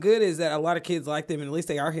Right. what's good is that a lot of kids like them, and at least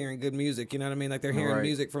they are hearing good music. You know what I mean? Like they're hearing Right.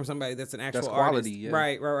 music from somebody that's an actual That's quality, artist. yeah.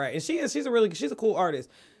 Right. And she's a cool artist.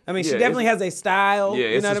 I mean, she Yeah, definitely it's- has a style. Yeah,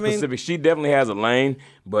 you it's know a what I mean? specific. She definitely has a lane,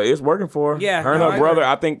 but it's working for her. Yeah, her and no, her I brother.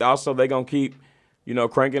 agree. I think also they gonna keep,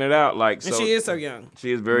 cranking it out. Like, And so she is so young.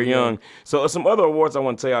 She is very young. So some other awards I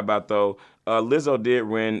want to tell you about though. Lizzo did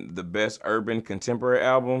win the best urban contemporary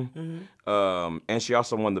album, and she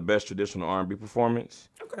also won the best traditional R&B performance.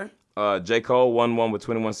 Okay. J. Cole won one with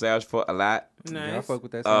 21 Savage for A Lot. Nice. Yeah, I fuck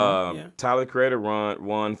with that song. Yeah. Tyler the Creator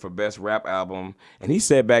won for best rap album, and he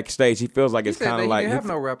said backstage he feels like He it's said kind that of he like didn't have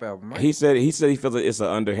no rap album, right? he said he feels like it's an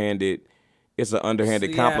underhanded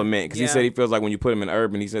Yeah, compliment because he yeah. said he feels like when you put him in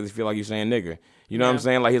urban, he says he feel like you're saying nigga. You know what I'm Yeah.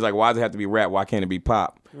 saying? Like he's like, why does it have to be rap? Why can't it be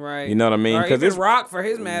pop? Right. You know what I mean? Or even it's rock for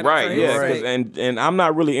his matter. right. for his Yeah. sake. 'Cause- and I'm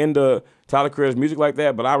not really into Tyler Creator's music like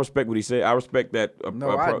that, but I respect what he said. I respect that.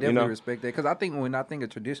 No, I definitely respect that because I think when I think of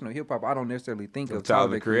traditional hip hop, I don't necessarily think of Tyler, Tyler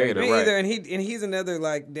the the Creator. Creator. Me right. either, and he's another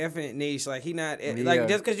like definite niche. Like he not Yeah. like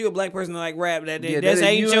just because you a black person that like rap that Yeah, that's that-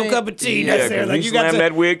 ain't you your ain't- cup of tea. Yeah, Yeah, necessarily. because Like you you got slam to,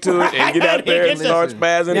 that wig to it and get out there and start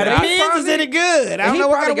spazzing. Now the And pins is in it good. I don't He know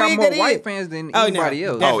what probably kind of got wig more that white is. fans than Oh, no, anybody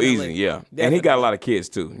else. definitely. easy, yeah. And he got a lot of kids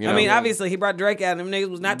too. You know? I mean, obviously he brought Drake out, and them niggas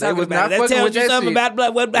was not They talking was about not it. That fucking tells with you that something shit.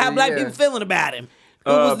 about how black Yeah. people feeling about him.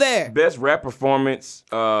 Who was there? Best rap performance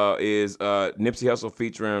is Nipsey Hussle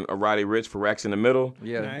featuring Roddy Ricch for Racks in the Middle.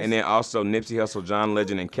 Yeah. Nice. And then also Nipsey Hussle, John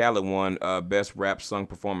Legend, and Khaled won best rap sung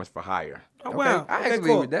performance for Hire. Oh Okay. wow, I okay, actually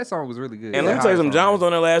cool. that song was really good. And let me That tell you High something. song. John was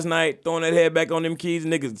on there last night throwing that head back on them keys.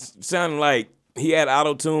 Niggas sounding like he had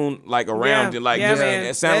auto tune like around Yeah, it. Like yeah, man.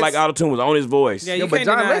 it sounded like That's- auto tune was on his voice. Yeah, Yeah, you but can't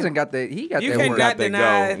John deny- Legend got that. He got You that can't work. got that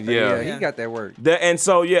deny. go. Yeah. he got that work. And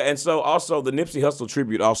so also the Nipsey Hussle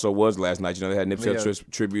tribute also was last night. You know, they had Nipsey Hussle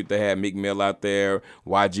tribute. They had Meek Mill out there.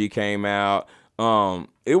 YG came out.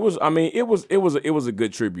 It was a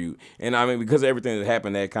good tribute. And I mean, because of everything that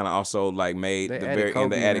happened, that kind of also like made They the added very end. Kobe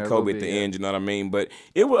They in added there a Kobe little at the bit, yeah. end. You know what I mean? But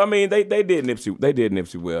it was. I mean, they did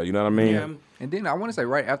Nipsey well. You know what I mean? Yeah. And then I want to say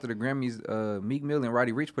right after the Grammys, Meek Mill and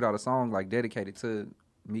Roddy Ricch put out a song like dedicated to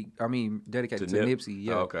dedicated to Nip? Nipsey.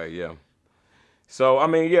 Yeah. Okay. Yeah. So I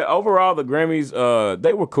mean, yeah. Overall, the Grammys,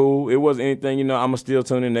 they were cool. It wasn't anything. You know, I'ma still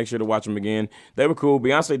tune in next year to watch them again. They were cool.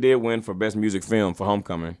 Beyonce did win for Best Music Film for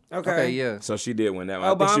Homecoming. Okay. Yeah. So she did win that one.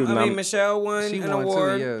 I think she was Michelle won She an won too,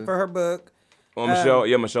 award yeah. for her book. Michelle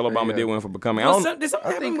Obama yeah. did win for Becoming. Did something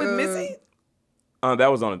happen think, with Missy?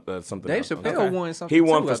 That was on something. Dave else. Chappelle won something. He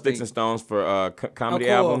won too, for I Sticks and think. Stones for comedy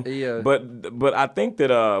cool. album. Yeah. But I think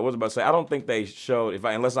that what was I about to say? I don't think they showed.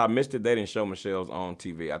 Unless I missed it, they didn't show Michelle's on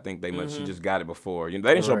TV. I think she just got it before. You know,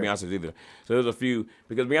 they didn't show Right. Beyonce's either. So there's a few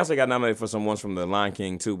because Beyonce got nominated for some ones from the Lion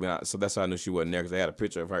King too. So that's how I knew she wasn't there because they had a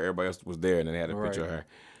picture of her. Everybody else was there and then they had a picture of her.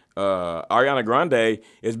 Ariana Grande,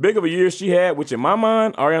 as big of a year she had, which in my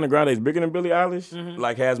mind, Ariana Grande is bigger than Billie Eilish.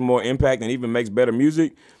 Like has more impact and even makes better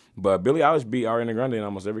music. But Billie Eilish beat Ariana Grande in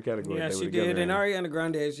almost every category. Yeah, they were she together did. in. And Ariana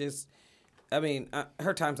Grande is just, I mean,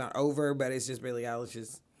 her time's not over, but it's just Billie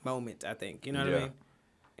Eilish's moment, I think. You know what Yeah. I mean?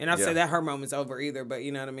 And I'll Yeah. say that her moment's over either, but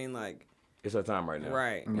you know what I mean? Like, It's her time right now.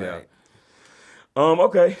 right, Yeah. right.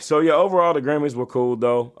 Okay. So yeah, overall the Grammys were cool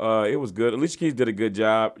though. It was good. Alicia Keys did a good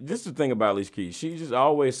job. Just the thing about Alicia Keys, she's just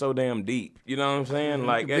always so damn deep. You know what I'm saying?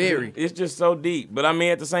 Like Very. it's just so deep. But I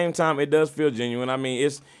mean, at the same time, it does feel genuine. I mean,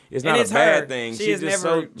 it's And not it's a bad her. thing. She She's is just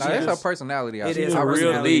never- so. Nah, she that's her just- personality. I It think. is She's I her really real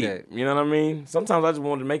personality. believe deep. that. You know what I mean? Sometimes I just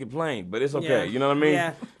wanted to make it plain, but it's okay. You know what I mean?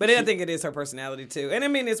 Yeah, but I think it is her personality too, and I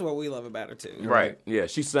mean it's what we love about her too. Right. Yeah.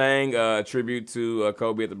 She sang a tribute to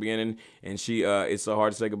Kobe at the beginning, and she it's so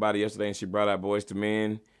hard to say goodbye to yesterday, and she brought out Boys to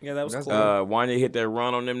Men. Yeah, that was That's cool. Wanya hit that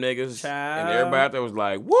run on them niggas, Child. and everybody out there was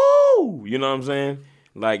like, "Woo!" You know what I'm saying?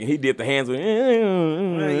 Like he did the hands with,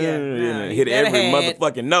 and you hit better every had-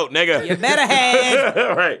 motherfucking note, nigga. You better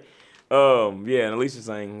had. Right. Yeah, and Alicia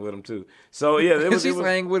sang with him too. So yeah, it was. She It was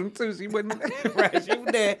sang with him too. She wasn't. Right, she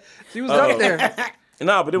was there. She was up there.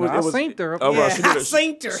 no, but it was. No, I it was. synced her up overall, there. she did I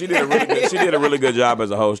synced her. She did a really good. She did a really good job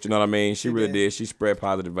as a host. You know what I mean? She really did. She spread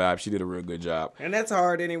positive vibes. She did a real good job. And that's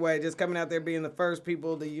hard anyway. Just coming out there being the first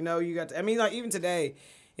people that you got to. I mean, like even today,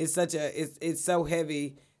 it's it's so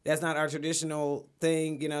heavy. That's not our traditional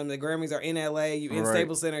thing. You know, the Grammys are in LA. You in Right.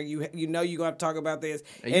 Staples Center. You know you're going to talk about this.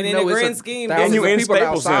 And And you in know the it's grand a scheme, thousands And you of in people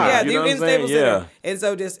Staples Center. outside. yeah, You know you're what in I'm saying? Staples Center. Yeah. And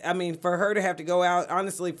so just, I mean, for her to have to go out,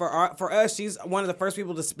 honestly, for us, she's one of the first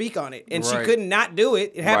people to speak on it. And she Right. could not do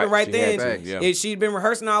it. It happened Right, right she had then. to, yeah. She'd been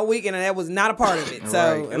rehearsing all week, and that was not a part of it. So, Right.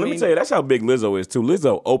 I And mean, let me tell you, that's how big Lizzo is too.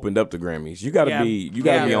 Lizzo opened up the Grammys. You gotta Yeah. be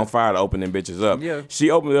Yeah. be on fire to open them bitches up. Yeah. She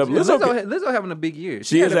opened up. Lizzo having a big year.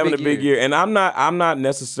 She had is having a big year, and I'm not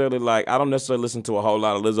necessarily like I don't necessarily listen to a whole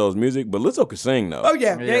lot of Lizzo's music, but Lizzo can sing though. oh,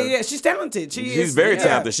 yeah. Yeah. She's talented. She's She's very yeah.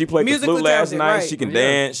 talented. She played the Musically flute last talented, night. right. She can Yeah.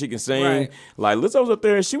 dance. She can sing. Right. Like Lizzo's up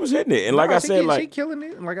there, and she was hitting it. And like I said, she killing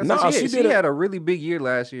it. And like I Nah, said, she she did had a really big year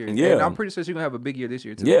last year. Yeah. And I'm pretty sure she's gonna have a big year this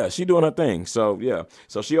year too. yeah, she doing her thing. So yeah,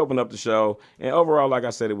 so she opened up the show, and overall, like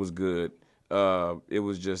I said, it was good. It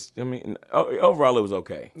was just, I mean, overall, it was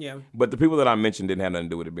okay. Yeah. But the people that I mentioned didn't have nothing to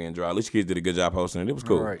do with it being dry. Alicia Keys did a good job hosting it. It was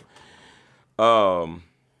cool. All right.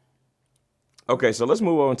 Okay, so let's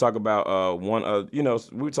move on and talk about one. We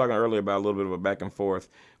were talking earlier about a little bit of a back and forth,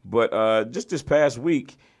 but just this past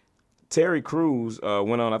week, Terry Crews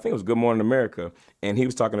went on. I think it was Good Morning America, and he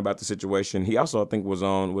was talking about the situation. He also, I think, was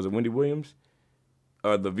on. Was it Wendy Williams?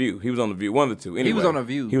 The View. He was on the View. One of the two. Anyway, He was on The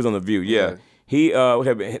View. He was on the View. Yeah. Yeah. He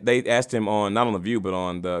they asked him on not on the View but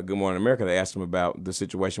on the Good Morning America. They asked him about the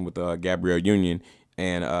situation with Gabrielle Union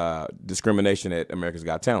and discrimination at America's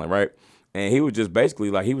Got Talent, right? And he was just basically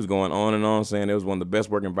like he was going on and on saying it was one of the best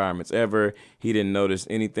work environments ever. He didn't notice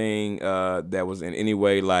anything that was in any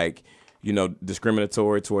way like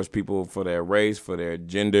discriminatory towards people for their race, for their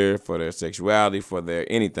gender, for their sexuality, for their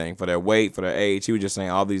anything, for their weight, for their age. He was just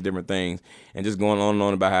saying all these different things and just going on and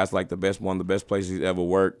on about how it's like one of the best places he's ever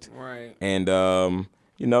worked. Right. And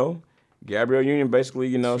Gabrielle Union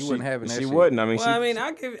basically, she wasn't having that she shit. wasn't. I mean,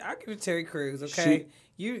 I give it Terry Crews. Okay,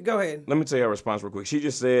 you go ahead. let me tell you her response real quick. She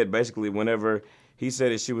just said basically whenever he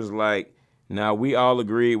said it, she was like, "Now we all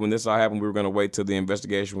agreed when this all happened, we were gonna wait till the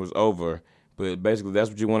investigation was over." But basically,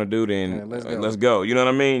 that's what you want to do, then Yeah, let's go. let's go. You know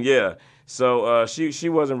what I mean? Yeah. So she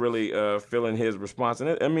wasn't really feeling his response, and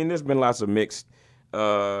there's been lots of mixed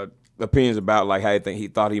opinions about like how he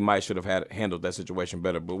thought he might should have handled that situation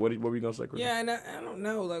better. But what were you gonna say, Chris? Yeah, and I don't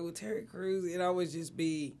know. Like with Terry Crews, it always just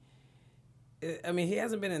be. I mean, he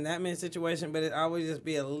hasn't been in that many situations, but it always just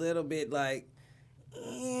be a little bit like,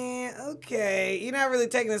 okay. You're not really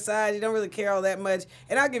taking a side. You don't really care all that much.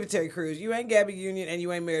 And I'll give it to Terry Crews. You ain't Gabby Union and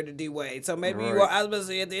you ain't married to D Wade. So maybe you Right. are. I was about to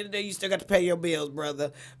say, at the end of the day, you still got to pay your bills,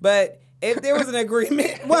 brother. But if there was an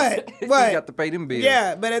agreement, what? You got to pay them bills.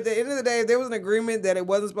 Yeah, but at the end of the day, if there was an agreement that it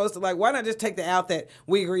wasn't supposed to, like, why not just take the out that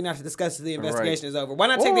we agree not to discuss till the investigation is over? Why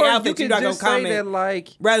not take the Or out you that you're can not going just to say comment? that, like,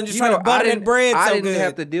 rather than just you trying know, to butter I that didn't- bread I so didn't good.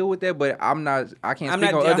 have to deal with that, but I can't I'm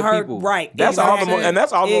speak not on other her, people. right. That's all the Exactly. and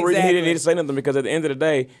that's all the reason he didn't Exactly. need to say nothing because at the end of the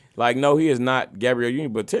day, like no, he is not Gabrielle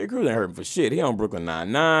Union, but Terry Crews ain't hurting for shit. He on Brooklyn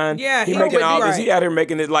Nine-Nine. Yeah, he he making on all Whitney, this. right. He out here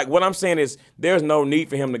making it like what I'm saying is there's no need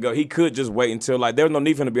for him to go. He could just wait until like there's no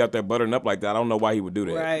need for him to be out there buttering up like that. I don't know why he would do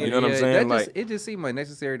that. Right. You know what I'm Yeah, saying? that Like it just seemed like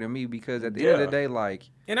necessary to me because at the end of the day, like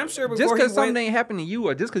And I'm sure just before because he something went, ain't happening to you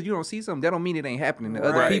or just because you don't see something, that don't mean it ain't happening to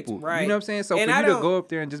other Right, people. right. You know what I'm saying? So And for I you to don't- go up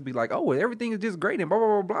there and just be like, oh, everything is just great and blah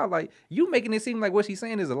blah blah blah, like you making it seem like what she's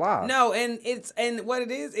saying is a lie. no, and what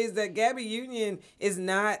it is that Gabby Union is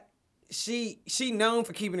not. She known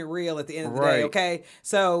for keeping it real at the end of the day, Right. okay?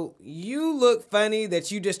 So you look funny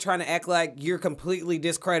that you just trying to act like you're completely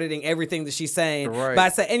discrediting everything that she's saying Right. by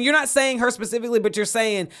saying, and you're not saying her specifically, but you're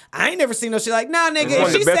saying I ain't never seen no shit like, nah, nigga. It's one of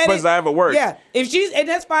if the she best said places it, I ever worked. Yeah, and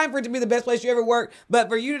that's fine for it to be the best place you ever worked, but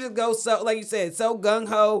for you to just go so, like you said, so gung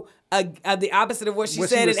ho. The opposite of what she What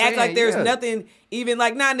she said was and act like saying, there's yeah. nothing even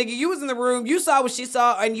like, nah, nigga, you was in the room, you saw what she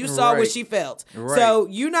saw, and you saw what Right. she felt. Right. So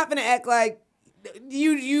you're not gonna act like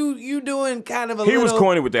you doing kind of a He little... was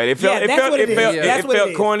corny with that. It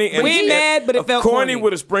felt corny. And we ain't mad, but it felt corny.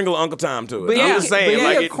 with a sprinkle of Uncle Tom to it. But I'm just saying, but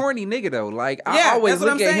like he a corny nigga though. Like I Yeah, always that's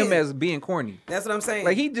what look I'm at him saying. as being corny. That's what I'm saying.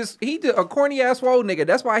 Like he did a corny ass swole nigga.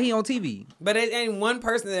 That's why he on TV. But it ain't one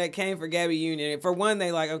person that came for Gabby Union. For one,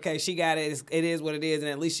 they like, okay, she got it. It is what it is, and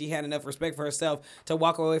at least she had enough respect for herself to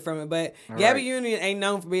walk away from it. But Gabby Union ain't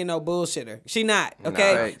known for being no bullshitter. She not,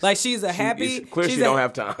 okay? Nah. Like she's a happy. It's clear she's she don't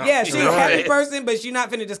have time. Yeah, she's a happy Right. person, but she's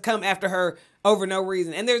not finna just come after her over no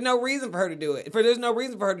reason. And there's no reason for her to do it. There's no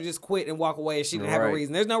reason for her to just quit and walk away if she didn't have a Right.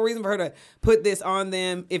 reason. There's no reason for her to put this on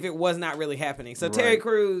them if it was not really happening. So Terry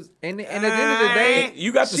Crews, And at the end of the day,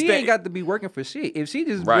 You got to she stay- ain't got to be working for shit. If she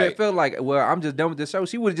just Right. felt like, well, I'm just done with the show,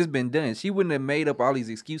 she would have just been done. She wouldn't have made up all these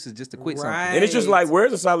excuses just to quit Right. something. And it's just like,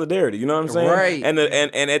 where's the solidarity? You know what I'm saying? Right. And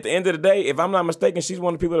at the end of the day, if I'm not mistaken, she's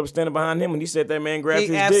one of the people that was standing behind him when he said that man grabbed He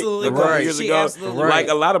his absolutely dick a couple was. years She ago. absolutely Like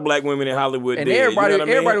was. a lot of black women in Hollywood And did. everybody- you know what I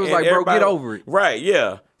mean? everybody was like, bro, get over it. Right,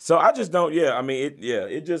 yeah. So I just don't, I mean,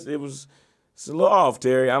 it's a little off,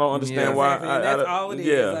 Terry. I don't understand Yeah. why. Exactly, and that's all it is.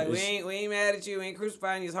 Yeah, Like, we it's- ain't mad at you. We ain't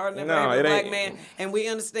crucifying you. It's hard enough No, for every it black ain't. man, and we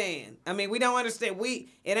understand. I mean, we don't understand.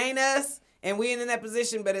 It ain't us, and we ain't in that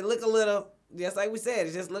position. But it look a little, just like we said,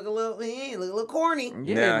 it just look a little corny.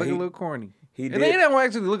 Yeah, Nah, it look he- a little corny. he and did. they don't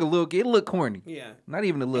actually look a little. It look corny. Yeah. Not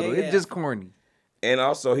even a little. Yeah. It's just corny. And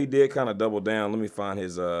also, he did kind of double down. Let me find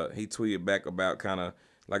his. He tweeted back about kind of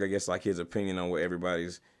like, I guess, like his opinion on what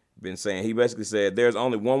everybody's been saying. He basically said, "There's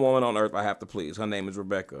only one woman on earth I have to please. Her name is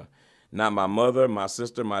Rebecca. Not my mother, my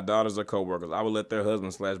sister, my daughters, or coworkers. I will let their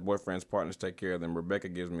husbands / boyfriends, partners take care of them. Rebecca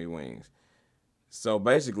gives me wings." So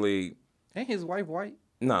basically, Ain't his wife white?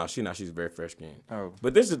 no, she not. She's very fair skinned. Oh.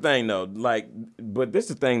 But this is the thing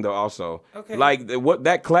though. Also. Okay. Like what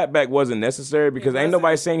that clapback wasn't necessary because ain't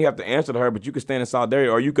nobody saying you have to answer to her, but you could stand in solidarity,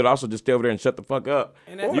 or you could also just stay over there and shut the fuck up.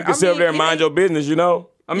 And that's- You could sit over there and mind your business, you know?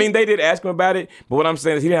 I mean, they did ask him about it, but what I'm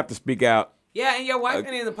saying is he didn't have to speak out. Yeah, and your wife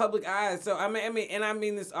ain't in the public eye. So I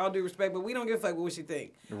mean this all due respect, but we don't give a fuck what she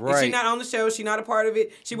think. If she Right. not on the show, she not a part of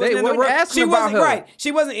it. She wasn't They in the wasn't room. asking She about wasn't her. right.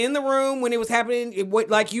 She wasn't in the room when it was happening.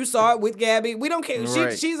 Like you saw it with Gabby. We don't care.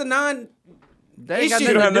 Right. She's a non. They ain't got She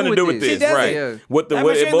She don't have nothing to do with She this, doesn't. right? Yeah. What I'm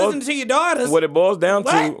what sure it boils listen to your daughters. what it boils down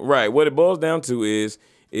to, What? right? What it boils down to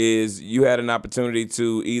is you had an opportunity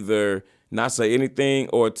to either not say anything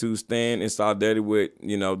or to stand in solidarity with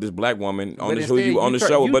this black woman on But the show instead, on the you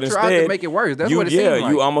show, you but tried to instead make it worse. That's you, what it yeah, seemed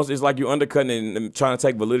like. you almost it's like you're undercutting and trying to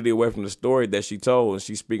take validity away from the story that she told, and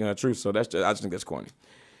she's speaking her truth. So I just think that's corny.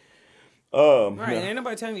 Right, and ain't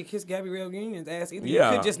nobody telling you to kiss Gabby Real Union's ass either.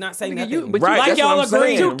 Yeah. You could just not say nothing. you- but Right, like that's y'all what I'm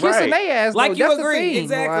agree. saying. You kissing Right. their ass, Like though. you That's the agree, thing.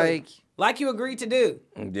 exactly. Like you agreed to do.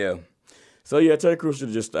 Yeah. So yeah, Terry Crews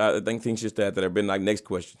should just I think things should start that. Have been like next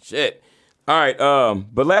question. Shit. All right.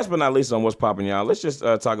 But last but not least on what's popping, y'all. Let's just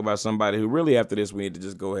talk about somebody who really after this we need to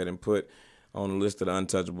just go ahead and put on the list of the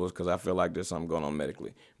untouchables because I feel like there's something going on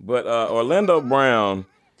medically. But Orlando Brown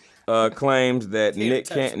claims that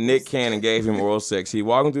Nick Cannon gave him oral sex. He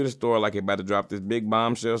walking through the store like he about to drop this big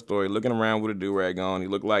bombshell story, looking around with a do-rag on. He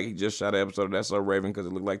looked like he just shot an episode of That's So Raven because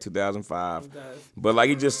it looked like 2005. But like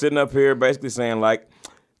he just sitting up here basically saying like,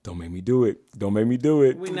 don't make me do it. Don't make me do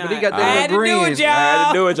it. We not. he got I that had to do grin. it, y'all. I had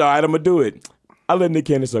to do it, y'all. I'm gonna do it. I let Nick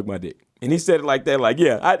Cannon suck my dick, and he said it like that, like,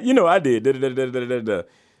 yeah, I did. Da, da, da, da, da, da.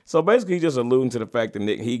 So basically, he's just alluding to the fact that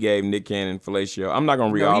he gave Nick Cannon fellatio. I'm not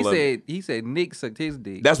gonna read all of it. He said Nick sucked his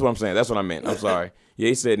dick. That's what I'm saying. That's what I meant. I'm sorry. Yeah,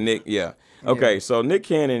 he said Nick. Yeah. Okay. So Nick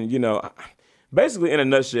Cannon, basically in a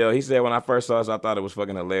nutshell, he said when I first saw this, I thought it was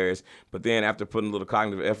fucking hilarious. But then after putting a little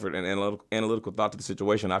cognitive effort and analytical thought to the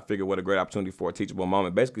situation, I figured what a great opportunity for a teachable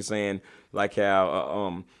moment. Basically saying like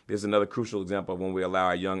how there's another crucial example of when we allow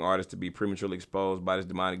our young artists to be prematurely exposed by this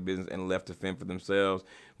demonic business and left to fend for themselves.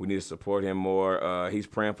 We need to support him more. He's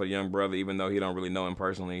praying for the young brother, even though he don't really know him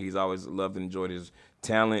personally. He's always loved and enjoyed his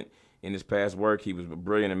talent. In his past work, he was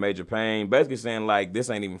brilliant in Major Pain. Basically saying like, this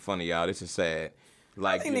ain't even funny, y'all. This is sad.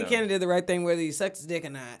 Like, I think Nick Cannon did the right thing whether he sucked his dick or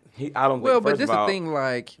not. I don't think. Well, but first this of all, the thing,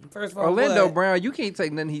 like First of all, Orlando what? Brown, you can't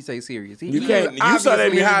take nothing he say serious. You can't. You saw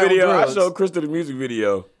that music video. I showed Krista the music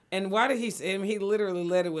video. And why did he say him? He literally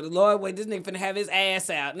led it with, Lord, wait, this nigga finna have his ass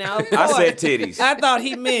out. Now, of I course, said titties. I thought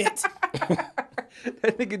he meant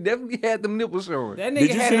That nigga definitely had them nipples showing. that nigga Did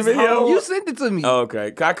you had see his the video? whole... You sent it to me.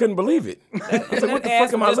 Okay, I couldn't believe it. that what the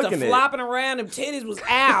ass fuck am I was just looking at? flopping around. Them titties was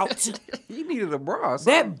out. He needed a bra.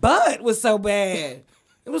 son. That butt was so bad.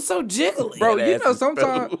 It was so jiggly. Bro, That you ass know is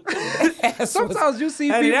sometimes sometimes you see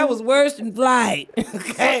Honey, people that was worse than flight.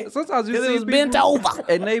 Okay. sometimes you 'Cause see it was people bent over.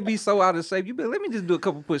 and they be so out of shape. You be like, let me just do a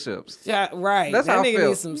couple push-ups. Yeah, right. That's that how I nigga felt.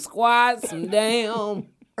 needs some squats, some damn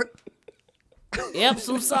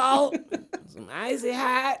Epsom salt, some icy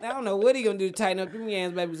hot. I don't know what he gonna do to tighten up them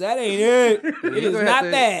hands, baby. 'Cause that ain't it. It is not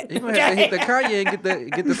that. You gonna have to hit the Kanye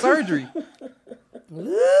and get the surgery.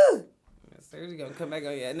 Woo. Surgery gonna come back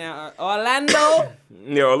on you. Now Orlando.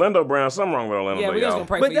 Yeah, Orlando Brown. Something wrong with Orlando. Yeah, we just y'all. gonna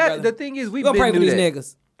pray But for you, brother. the thing is, we've Gonna pray been for doing these that.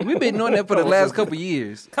 niggas. We've been doing that for the last couple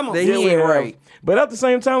years. Come on. That Yeah, he we ain't have. right. But at the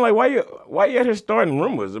same time, like, why you out here starting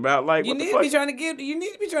rumors about like You what need the to fuck? be trying to get. You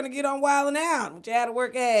need to be trying to get on Wild and Out. With your out of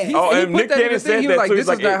work ass. Oh, He and put Nick that in Cannon the thing. said He that was like, too. "This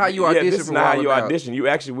He's is not how you audition this is for not how Wild you 'N Out." audition. You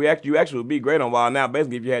actually would be great on Wild 'N Out,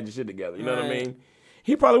 basically, if you had your shit together. You know what I Right. mean?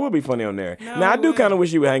 He probably would be funny on there. No now I do way. kind of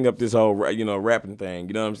wish you would hang up this whole rapping thing.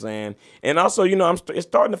 You know what I'm saying? And also, it's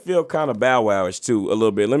starting to feel kind of Bow Wowish too a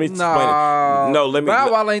little bit. Let me explain Nah, it. No, let me.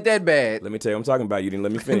 Bow Wow ain't that bad. Let me tell you what I'm talking about. You didn't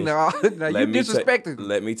let me finish. No, you disrespected.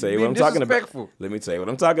 Let me tell you Being what I'm talking about. disrespectful. Let me tell you what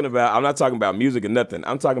I'm talking about. I'm not talking about music or nothing.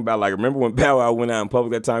 I'm talking about, like, remember when Bow Wow went out in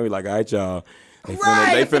public that time? He was like, all right, y'all. They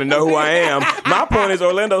finna know who I am. My point is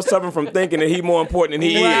Orlando's suffering from thinking that he's more important than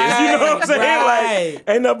he is. You know what I'm saying? Right. Like,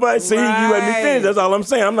 ain't nobody see you let me finish. That's all I'm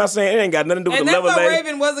saying. I'm not saying it ain't got nothing to do with And the that's level why they.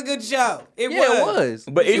 Raven was a good show. It was.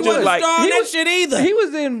 But He it's just wasn't like starring he that was- shit either. He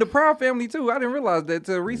was in the Proud Family too. I didn't realize that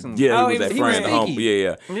till recently. Yeah, Oh, he he was that was friend, the home. sneaky.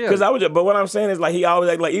 Yeah. Yeah. Because but what I'm saying is, like, he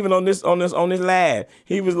always like even on this lab,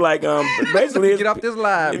 he was like basically Get off this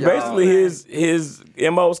live, y'all. basically his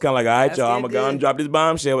MO was kind of like, all right, That's y'all, it, I'm gonna dude. drop this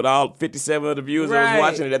bombshell with all 57 of the viewers that Right.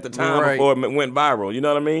 was watching it at the time Right. before it went viral. You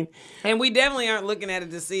know what I mean? And we definitely aren't looking at it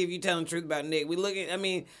to see if you're telling the truth about Nick.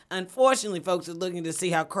 Unfortunately, folks are looking to see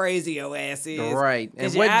how crazy your ass is. Right. And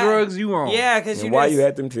 'Cause what drugs you on. Yeah, because And why you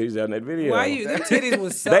had them titties out in that video? Why you? Them titties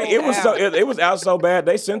was so It was out. it was out so bad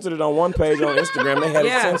they censored it on one page on Instagram. They had it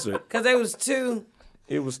Yeah, censored. because they was too.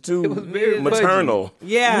 It was too very maternal.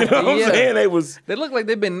 Yeah. You know what Yeah. I'm saying? They was They look like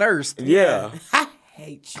they've been nursed. yeah. I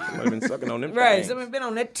hate you. I've been sucking on them. Right, things. someone been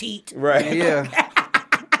on that teat. Right. Yeah.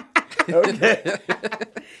 Okay.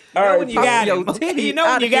 All You know right. when you got Your it. Okay, titty you know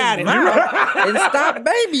when out you of got his it. mouth and stop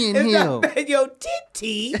babying him. Your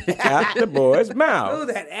titty. Out the boy's Oh, mouth.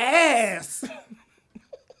 that ass.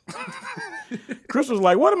 Chris was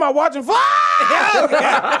like, "What am I watching for?"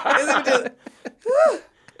 Isn't it just-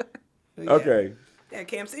 Okay. Yeah,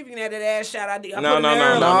 Cam, see if you can have that ass shot I did. I No, put no, it no,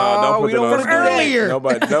 early. no, no. Don't put we that don't on wanna screen. do that. Earlier.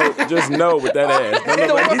 Nobody, no, just no with that ass.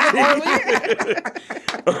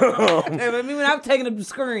 Hey, but me when I was taking up the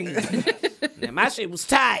screen, man, my shit was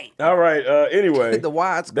tight. All right. Anyway, The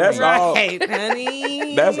wide screen. That's all. Right,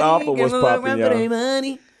 honey. That's all for what's Give me a little popping, run y'all. for them,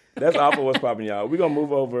 honey. That's all for what's popping, y'all. We're gonna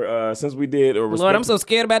move over since we did Lord, I'm so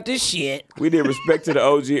scared about this shit. we did respect to the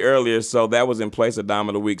OG earlier, so that was in place of Dime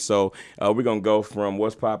of the Week. So we're gonna go from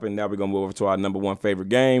what's popping. Now we're gonna move over to our number one favorite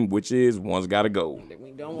game, which is One's Gotta Go.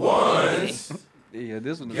 We don't want Yeah,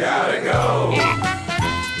 this one.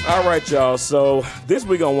 All right, y'all. So this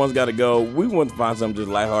week on One's Gotta Go, we want to find something just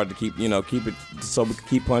lighthearted to keep it so we can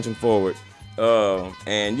keep punching forward.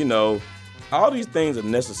 And all these things are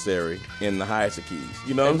necessary in the highest of keys.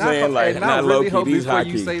 You know what I'm saying? Like, and I not really low key, hope these before high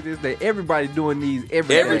you key. say this that everybody doing these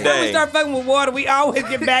every Every day. day. When we start fucking with water, we always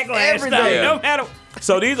get backlash. Every though. day. No matter.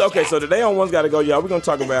 So so today on One's Gotta Go, y'all, we're gonna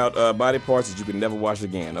talk about body parts that you can never wash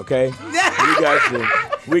again. Okay?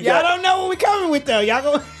 We Y'all got don't know what we coming with though. Y'all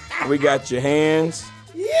go. we got your hands,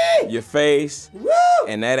 Yeah. your face, Woo.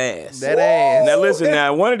 and that ass. That ass. Now listen,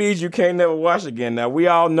 now one of these you can't never wash again. Now we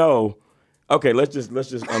all know. Okay, let's just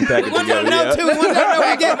unpack it Want y'all together. to know Yeah.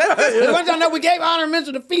 too? Want y'all know we gave honorable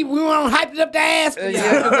mention to feet. We want to hype it up the ass.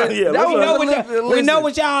 Yeah, that what's was up? We know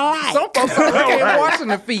what y'all like. Some folks ain't washing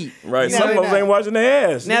the feet. Right, You some know, folks ain't washing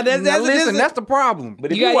their ass. Now Now that's listen, that's the problem.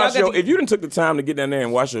 But if You you, got- wash y'all got to- if you didn't took the time to get down there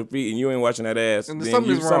and wash your feet and you ain't washing that ass, And then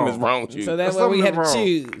something is something is wrong. wrong with you. So that's why we had to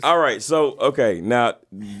Something's wrong. choose. All right, so okay, now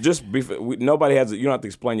just before nobody has you don't have to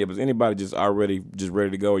explain yet, but is anybody just already just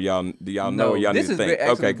ready to go? Do y'all know? No, Or y'all this need to is think?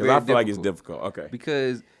 actually Okay, because very I feel like it's difficult. difficult. Okay,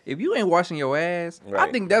 Because if you ain't washing your ass, Right.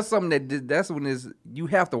 I think that's something that's when you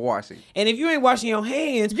have to wash it. And if you ain't washing your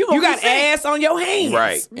hands, You you, gonna got be sick. ass on your hands.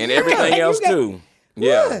 right, and everything You else got- too.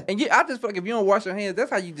 Yeah, What? And I just feel like if you don't wash your hands, that's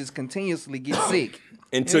how you just continuously get sick.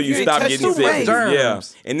 until If you you ain't stop touch getting the sick. face. Yeah,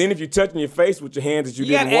 Germs. and then if you're touching your face with your hands that you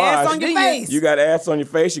You got didn't wash, ass on your face. you got ass on your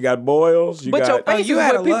face. You got boils. You But your got face you is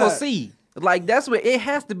had what a people lot. see. Like that's what it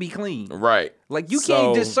has to be clean. right. Like you So-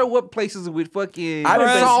 can't just show up places with fucking I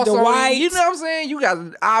didn't think- sauce The on it. white. You know what I'm saying? You got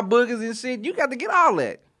eye boogers and shit. You got to get all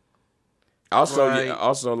that. Also, Right.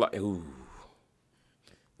 also like ooh.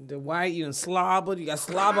 The white, you done slobbered. You got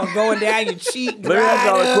slobber going down your cheek. Let me ask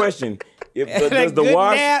y'all dried a up. question. If That does the good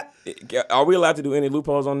wash? nap. Are we allowed to do any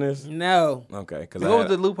loopholes on this? No. Okay, because What was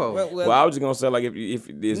the loophole? Well, Well, I was just gonna say like if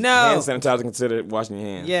is No. hand sanitizer considered washing your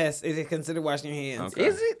hands? yes, it is considered washing your hands. Okay.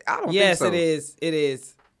 Is it? I don't Yes, think so. it is. It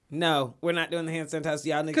is. No, we're not doing the hand sanitizer.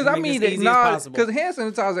 Y'all niggas Because make I mean, this easy as possible. because hand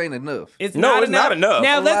sanitizer ain't enough. It's No, not it's not enough.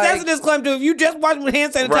 Now, that's a Like- disclaimer too. If you just wash with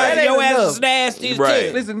hand sanitizer, Right. your That ain't ass enough. is nasty as Right.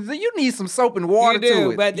 shit. Listen, you need some soap and water You do, to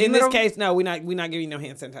it. but you in this know? case, no, we're not giving you no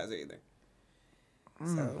hand sanitizer either.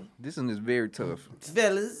 So, This one is very tough.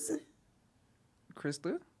 fellas,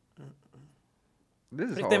 Krista? This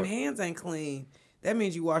is if hard. them hands ain't clean, that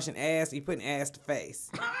means you washing ass. You putting ass to face.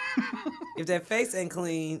 If that face ain't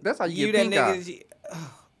clean, That's how you get that pink nigga. eye.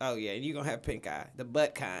 Oh yeah, you gonna have pink eye, the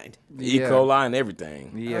butt kind. E. coli and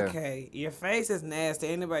everything. Yeah. Okay, your face is nasty.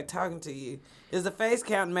 Ain't nobody talking to you. Is the face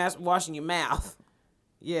count washing your mouth?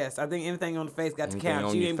 Yes, I think anything on the face got to Anything count.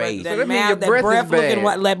 on You your ain't face. that So that mean mouth, your that breath is breath looking bad.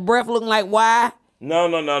 what? That breath looking like why? No.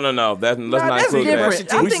 Let's not that's include different.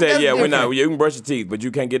 that. I We think said, that's yeah, we're not. different. You can brush your teeth, but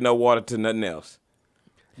you can't get no water to nothing else.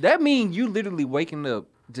 That means you literally waking up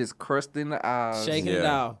just crust in the eyes. Shaking Yeah. it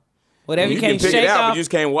off. Whatever You you can can't pick shake it out, off. but you just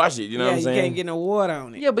can't wash it. You know yeah, what I'm you saying? can't get no water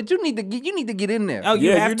on it. Yeah, but you need to get in there. Oh, you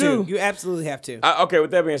Yeah, have you to. do. You absolutely have to. Okay,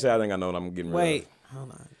 with that being said, I think I know what I'm getting rid Wait, of.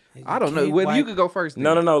 hold on. I don't know. can't Well, you wipe- could go first. Then.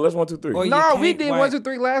 No. Let's 1, 2, 3. Or you No, we can't did wipe- 1, 2,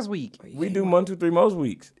 3 last week. We do 1, 2, 3 most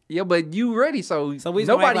weeks. Yeah, but you ready, so, So we just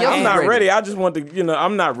gonna nobody act else like is I'm not ready. ready. I just want to,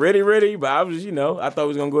 I'm not ready, but I was, I thought we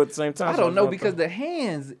was gonna go at the same time. I so don't know was because gonna- the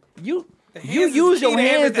hands, you hands you is the use key your to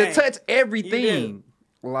hands to everything. touch everything.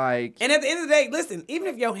 Like And at the end of the day, listen, even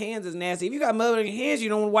if your hands is nasty, if you got mud on your hands, you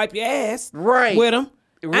don't want to wipe your ass right with them.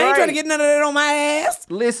 I ain't Right. trying to get none of that on my ass.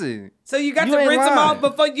 Listen, So you got You to ain't rinse them lying. off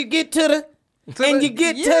before you get to the. And you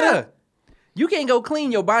get to the. You can't go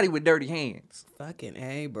clean your body with dirty hands. Fucking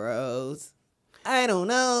A, bros. I don't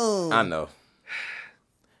know. I know.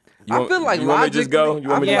 I feel like you want me to just go? logically, You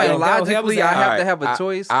want me I to feel go? like Go, help logically, us I out. have to Alright, have a I-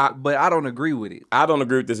 choice, I- but I don't agree with it. I don't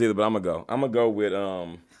agree with this either, but I'm gonna go. I'm gonna go with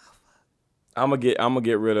I'm gonna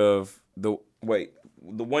get rid of the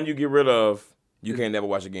one you get rid of. You can't never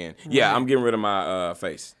wash again. Yeah, I'm getting rid of my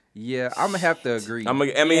face. Yeah, I'm gonna have to agree. I mean,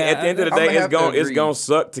 Yeah, at the end of the I'ma day, have to it's agree. gonna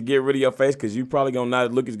suck to get rid of your face because you probably gonna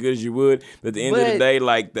not look as good as you would. But at the end of the But- day,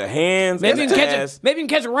 like the hands Maybe you and can the catch ass, maybe you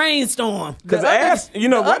can catch a rainstorm. because The other- ass, the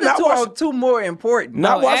other two are two more important.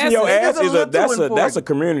 Not No, washing ass your is- ass it's a is little too that's a important.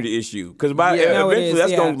 community issue because by Yeah. No, it eventually is,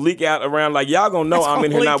 that's yeah. gonna leak out around like y'all gonna know That's I'm gonna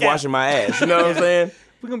in here not leak out. washing my ass. You know what I'm saying?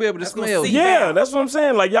 We're gonna be able to That's gonna smell. seep you. Yeah, out. that's what I'm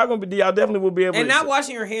saying. Like y'all definitely will be able. And to not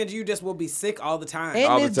washing your hands, you just will be sick all the time. And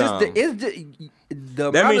All the it's just time. it's just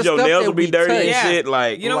the That amount means of your stuff nails that will be we dirty and touch. Yeah. shit.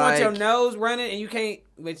 Like You don't want your like- nose running, and you can't.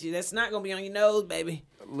 But that's not gonna be on your nose, baby.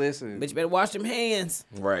 Listen, But you better wash them hands.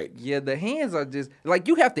 right, yeah, the hands are just like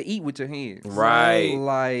you have to eat with your hands. right.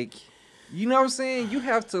 Like, you know what I'm saying? You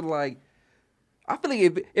have to like. I feel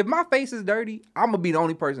like if my face is dirty, I'm gonna be the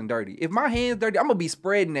only person dirty. If my hands dirty, I'm gonna be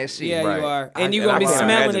spreading that shit. Yeah, Right. you are, I- and you're and gonna I be can't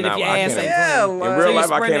smelling imagine it if not- your I ass can't- ain't Yeah, clean. like- In So real you life, I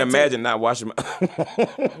spread can't that too. imagine not washing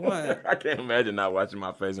my. What? I can't imagine not washing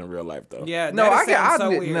my face in real life though. Yeah, No, that I sounds so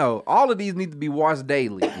can. weird. No, all of these need to be washed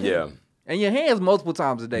daily. Yeah. And your hands multiple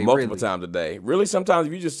times a day. Multiple really. times a day. Really, sometimes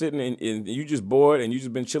if you just sitting and you just bored and you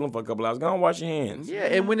just been chilling for a couple hours, go and wash your hands. Yeah,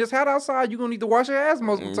 and when it's hot outside, you're gonna need to wash your ass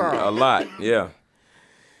multiple times. A lot, yeah.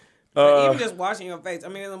 But even just washing your face. I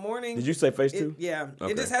mean, in the morning. Did you say face too? Yeah,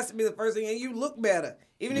 Okay. it just has to be the first thing, and you look better.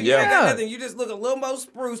 Even if you Yeah. ain't got Yeah. nothing, you just look a little more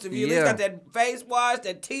spruced. If you at Yeah. least got that face wash,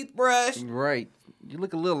 that teeth brush. Right. You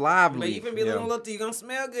look a little But lively. you finna be looking a little, you gonna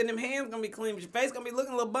smell good, and them hands gonna be clean, but your face gonna be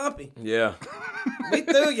looking a little bumpy. Yeah. We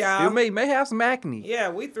through, y'all. You may have some acne. Yeah,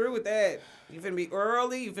 we through with that. You finna be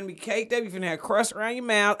early, you finna be caked up, you finna have crust around your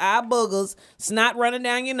mouth, eye boogers, snot running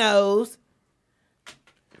down your nose.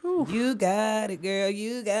 You got it, girl,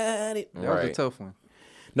 you got it. That was a Right. tough one.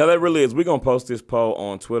 No, that really is. We're gonna post this poll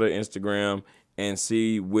on Twitter, Instagram, and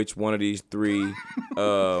see which one of these three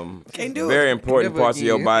Can't do very it. important Never parts of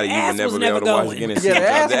your again. body you Ass would never was be able never to wash going. again.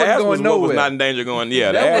 Yeah, the ass wasn't going was nowhere. not in danger going. Yeah,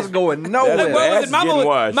 the That ass was going That's nowhere. what- What ass was is it? Mama getting was,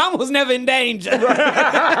 washed. Mama was never in danger.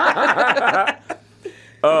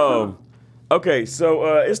 Okay,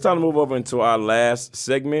 so it's time to move over into our last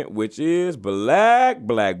segment, which is black.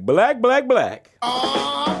 Black,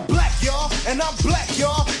 y'all, and I'm black,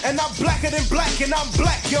 y'all, and I'm blacker than black, and I'm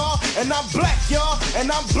black, y'all, and I'm black, y'all,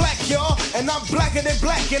 and I'm black, y'all, and I'm blacker than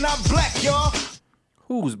black, and I'm black, y'all.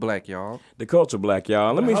 Who's black, y'all? The culture black,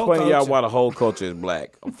 y'all. Let me whole explain to y'all culture. why the whole culture is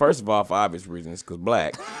black. First of all, for obvious reasons, because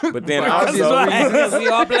black. But then Because also, we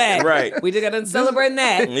all black. Right. We just got to celebrate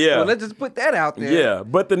that. yeah. Well, let's just put that out there. Yeah,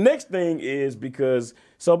 but the next thing is because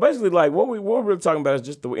So basically, like what we're really talking about is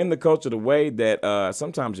just in the culture, the way that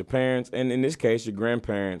sometimes your parents, and in this case your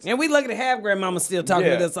grandparents, and we lucky to have grandmama still talking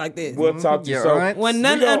to us like this. We'll talk to you. So right. When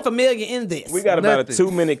none unfamiliar in this. We got about a Nothing.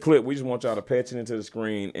 2-minute clip. We just want y'all to pay attention to the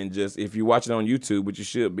screen and just, if you watch it on YouTube, which you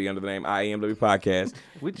should be under the name IAMW Podcast,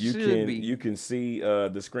 Which you should can be. you can see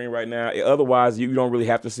the screen right now. Otherwise, you don't really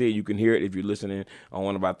have to see it. You can hear it if you're listening on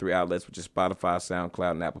one of our 3 outlets, which is Spotify,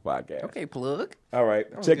 SoundCloud, and Apple Podcasts. Okay, plug. All right,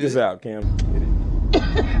 check this good. out, Kim.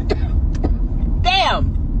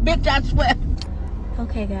 Damn, bitch, I swear.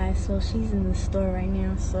 Okay, guys, so she's in the store right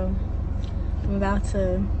now, so I'm about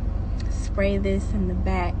to spray this in the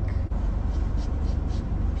back.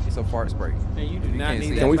 It's a fart spray. And you do You not can't need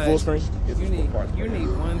see that Can we much. full screen? You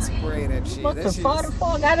need one spray of that shit. What That the shit fuck? is- The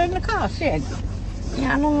fuck got in the car? Shit.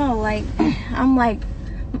 Yeah, I don't know, like, I'm like,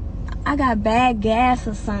 I got bad gas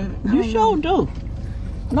or something. I You don't sure know. do.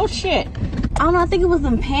 No shit. I don't know, I think it was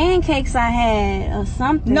them pancakes I had or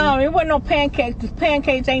something. No, it wasn't no pancakes. The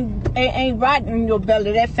pancakes ain't rotting in your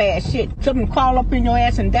belly that fast. Shit, something crawl up in your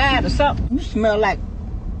ass and died or something. You smell like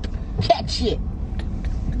cat shit.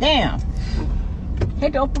 Damn.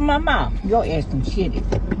 Had to open my mouth. Your ass done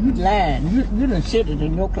shitted. You lying. You done shitted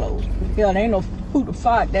in your clothes. Hell, there ain't no food or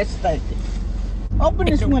fart that stinking. Open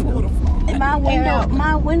this window.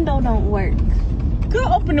 My window don't work. Go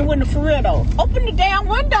open the window for real though. Open the damn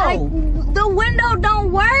window. The window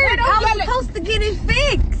don't work. don't I get was it. supposed to get it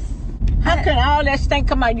fixed. How can all that stink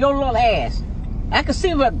come out your little ass? I can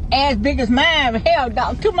see what ass big as mine. Hell,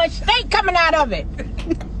 dog, too much stink coming out of it.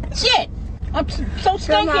 Shit. I'm so stinky.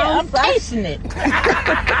 Grandma, I'm I'm sorry. tasting it. Sorry,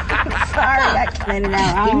 I can't let it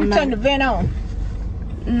out. I Can don't you turn the know. vent on?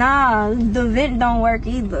 Nah, the vent don't work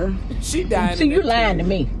either. She dying. See, you lying to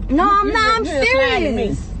me. No, I'm not. I'm you just lying to me.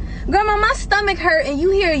 serious. Grandma, my stomach hurt and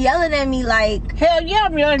you here yelling at me like, Hell yeah,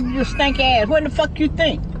 I'm yelling at you stink ass. What the fuck you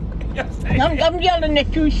think? I'm yelling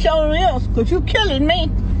at you showing else because you killing me.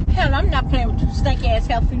 Hell, I'm not playing with you stink ass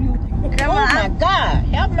hell for you. Grandma, Oh my God,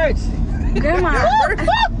 have mercy. Grandma,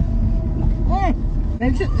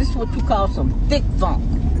 This is what you call some thick funk.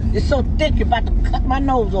 It's so thick you're about to cut my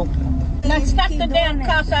nose open. Now You stop keep the damn doing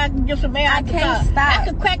car that. so I can get some air I out the can't car. stop. I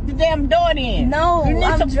can crack the damn door in. no, You need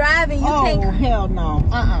I'm some- driving. You Oh, can't. hell no.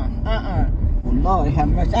 Lord have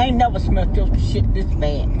mercy. I ain't never smelled your shit this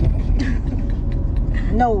bad.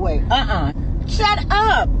 No way. Shut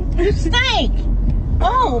up. You stink.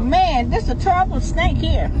 Oh, man. This is a terrible stink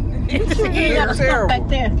here. You sure you got a stink back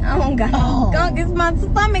there? Oh God, Oh. it's my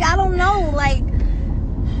stomach. I don't know. Like,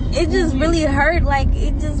 it just really hurt. Like,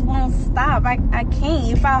 it just won't stop. I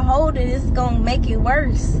can't. If I hold it, it's gonna make it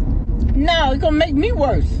worse. No, it's going to make me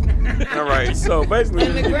worse. All right, so And the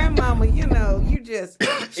basically, grandmama,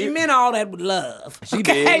 she meant all that with love. She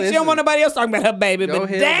okay? did. She don't want nobody else talking about her baby, Go but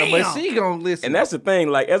ahead, damn. but she gonna listen. and that's the thing.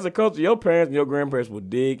 Like as a culture, your parents and your grandparents will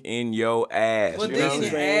dig in your ass. Well, you know dig what in I'm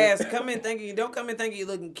your saying? ass. Come in thinking you don't come in thinking you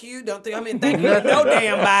looking cute. Don't come in thinking you no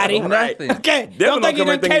damn body. Nothing. Okay. Definitely don't come in done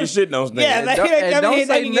thinking came- your shit don't stink. Yeah, And like, Don't, you ain't and come in don't here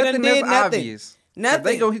say thinking you done nothing did that's nothing. obvious. Nothing.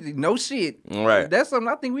 They go no shit. Right. That's something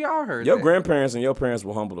I think we all heard. Your that. grandparents and your parents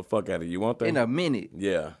will humble the fuck out of you, won't they? in a minute.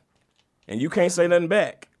 Yeah. And you can't say nothing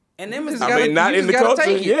back. And them is just I gotta- mean, not you in the just gotta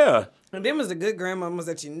culture. take it. Yeah. and them is the good grandmamas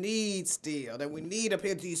that you need still, that we need up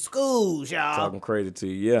here at these schools, y'all. Talking crazy to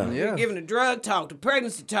you. Yeah. Yeah. You're giving the drug talk, the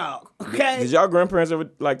pregnancy talk, okay? Did y'all grandparents ever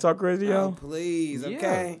like talk crazy to Oh, y'all? please, Yeah.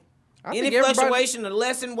 okay? I Any think everybody- fluctuation of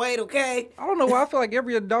less in weight, okay? I don't know why I feel like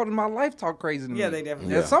every adult in my life talk crazy to me. Yeah, they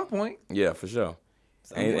definitely At do. some point. Yeah, for sure.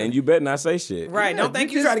 And you better not say shit. Right, Yeah, don't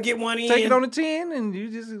think you just try to get one in. Take it on the 10 and you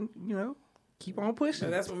just, keep on pushing. So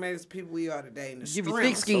that's what made us the people we are today. And the Give you strength.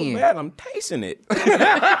 thick skin. Man, I'm tasting it.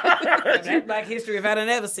 That Black History if I'd have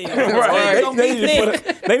never seen it. Right. It's gonna be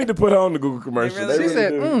thick. They need to put her on the Google commercial. They really She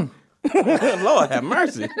said, do. Lord have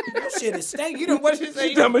mercy. Your shit is stank. You know what she say?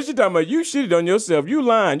 She talking about you shitted on yourself. You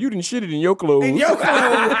lying. You didn't shit it in your clothes. In your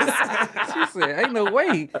clothes. she said, ain't no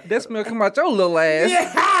way that smell come out your little ass.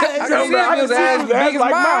 Yeah. I can see I his can ass see his big ass as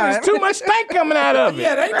like mine. mine. There's too much stank coming out of it.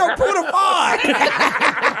 Yeah, there ain't no poot or fart.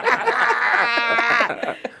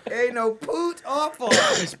 Ain't no poot or fart.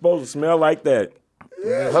 It's supposed to smell like that.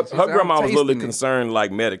 Her said, grandma "I'm was really tasting it." concerned,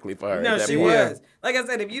 like medically for her. No, at that she point. was. Like I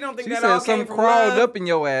said, if you don't think She that said all came something from crawled love, up in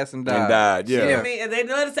your ass and died. And died. she Yeah. didn't mean. And they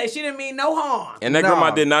let us say she didn't mean no harm. And that Nah.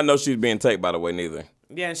 grandma did not know she was being taped, by the way, neither.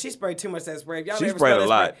 Yeah, and she sprayed too much of that spray. If y'all She ever sprayed smell a that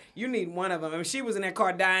lot. spray, you need one of them. I mean, she was in that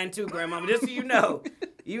car dying too, Grandma. Just so you know,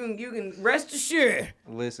 you can rest assured.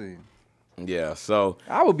 Listen, Yeah. So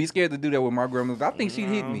I would be scared to do that with my grandmother. I think she'd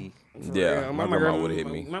hit me. yeah, real. my grandma would have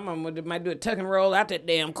hit me. My mom might do a tuck and roll out that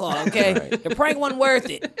damn car. Okay, the prank wasn't worth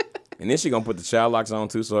it. And then she gonna put the child locks on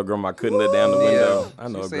too, so her grandma couldn't let down the window. I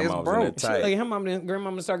know She her said grandma it's was in there broke. tight. Like her mama,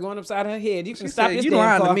 grandmama start going upside her head. You can She stop said, this "You damn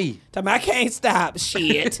lying to car. me." Tell me I can't stop.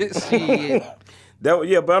 Shit. Shit.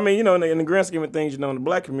 But I mean, you know, in the grand scheme of things, you know, in the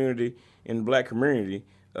black community, community.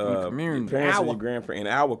 your parents and your grandparents, in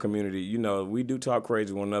our community, you know, we do talk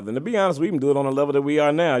crazy to one another. And to be honest, we even do it on the level that we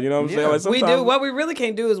are now. You know what I'm saying? Like We do. sometimes- What we really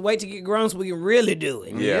can't do is wait to get grown so we can really do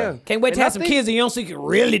it. Yeah. Can't wait to And have I some think- kids and you don't so you can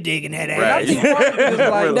really dig in that ass. Right. I think part of it is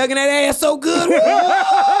like, Dugging that ass so good.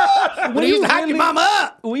 When you used to hype your mama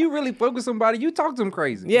up. when you really fuck with somebody, you talk to them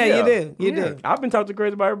crazy. Yeah, Yeah. you do. You Yeah. do. I've been talking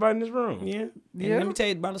crazy about everybody in this room. Yeah. Yeah. And let me tell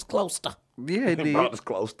you about this cloister. Yeah, it is. Brought us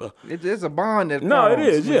close to. It's a bond that No, it forms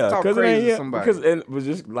is, when you yeah. talk Because it crazy ain't, to yeah, somebody. because and it was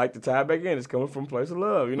just like to tie back in. It's coming from a place of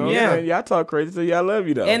love. You know what Yeah. I'm saying? Yeah, I talk crazy to you. I love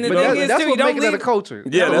you though. And the But thing that's, is, that's too, what don't makes it a leave- culture.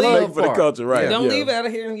 yeah, The that's love making for the part. culture, right? Don't yeah. leave it out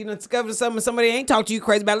of here and discover something somebody ain't talk to you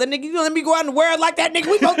crazy about. Let nigga, you don't let me go out in the world like that, nigga.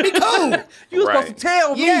 We supposed to be cool. You was Right. supposed to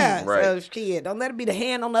tell me. Yeah. Right. So shit, don't let it be the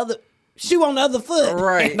hand on the other shoe on the other foot.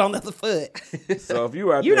 Right. Hand on the other foot. So if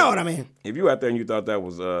you out You there, know what I mean. If you out there and you thought that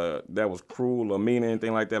was cruel or mean or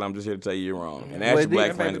anything like that, I'm just here to tell you you're wrong. And ask Well, your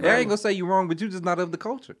black friends I about ain't it. gonna say you wrong, but you just not of the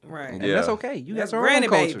culture. Right. And Yeah. that's okay. You That's got your granny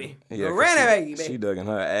own culture. baby. Yeah, 'cause Granny she baby. dug in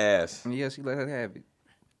her ass. Yeah, she let her have it.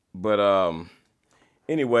 But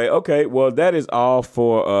anyway, okay. Well, that is all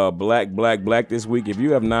for Black this week. If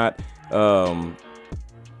you have not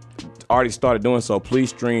already started doing so, please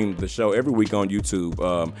stream the show every week on YouTube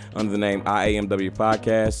under the name IAMW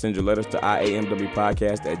Podcast. Send your letters to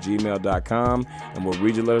IAMWpodcast@gmail.com and we'll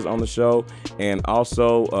read your letters on the show. And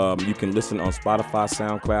also, you can listen on Spotify,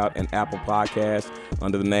 SoundCloud, and Apple Podcasts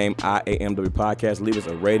under the name IAMW Podcast. Leave us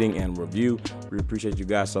a rating and review. We appreciate you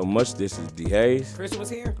guys so much. This is D. Hayes. Chris was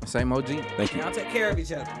here. Same OG. Thank you. Y'all take care of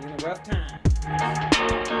each other. We're in a rough time.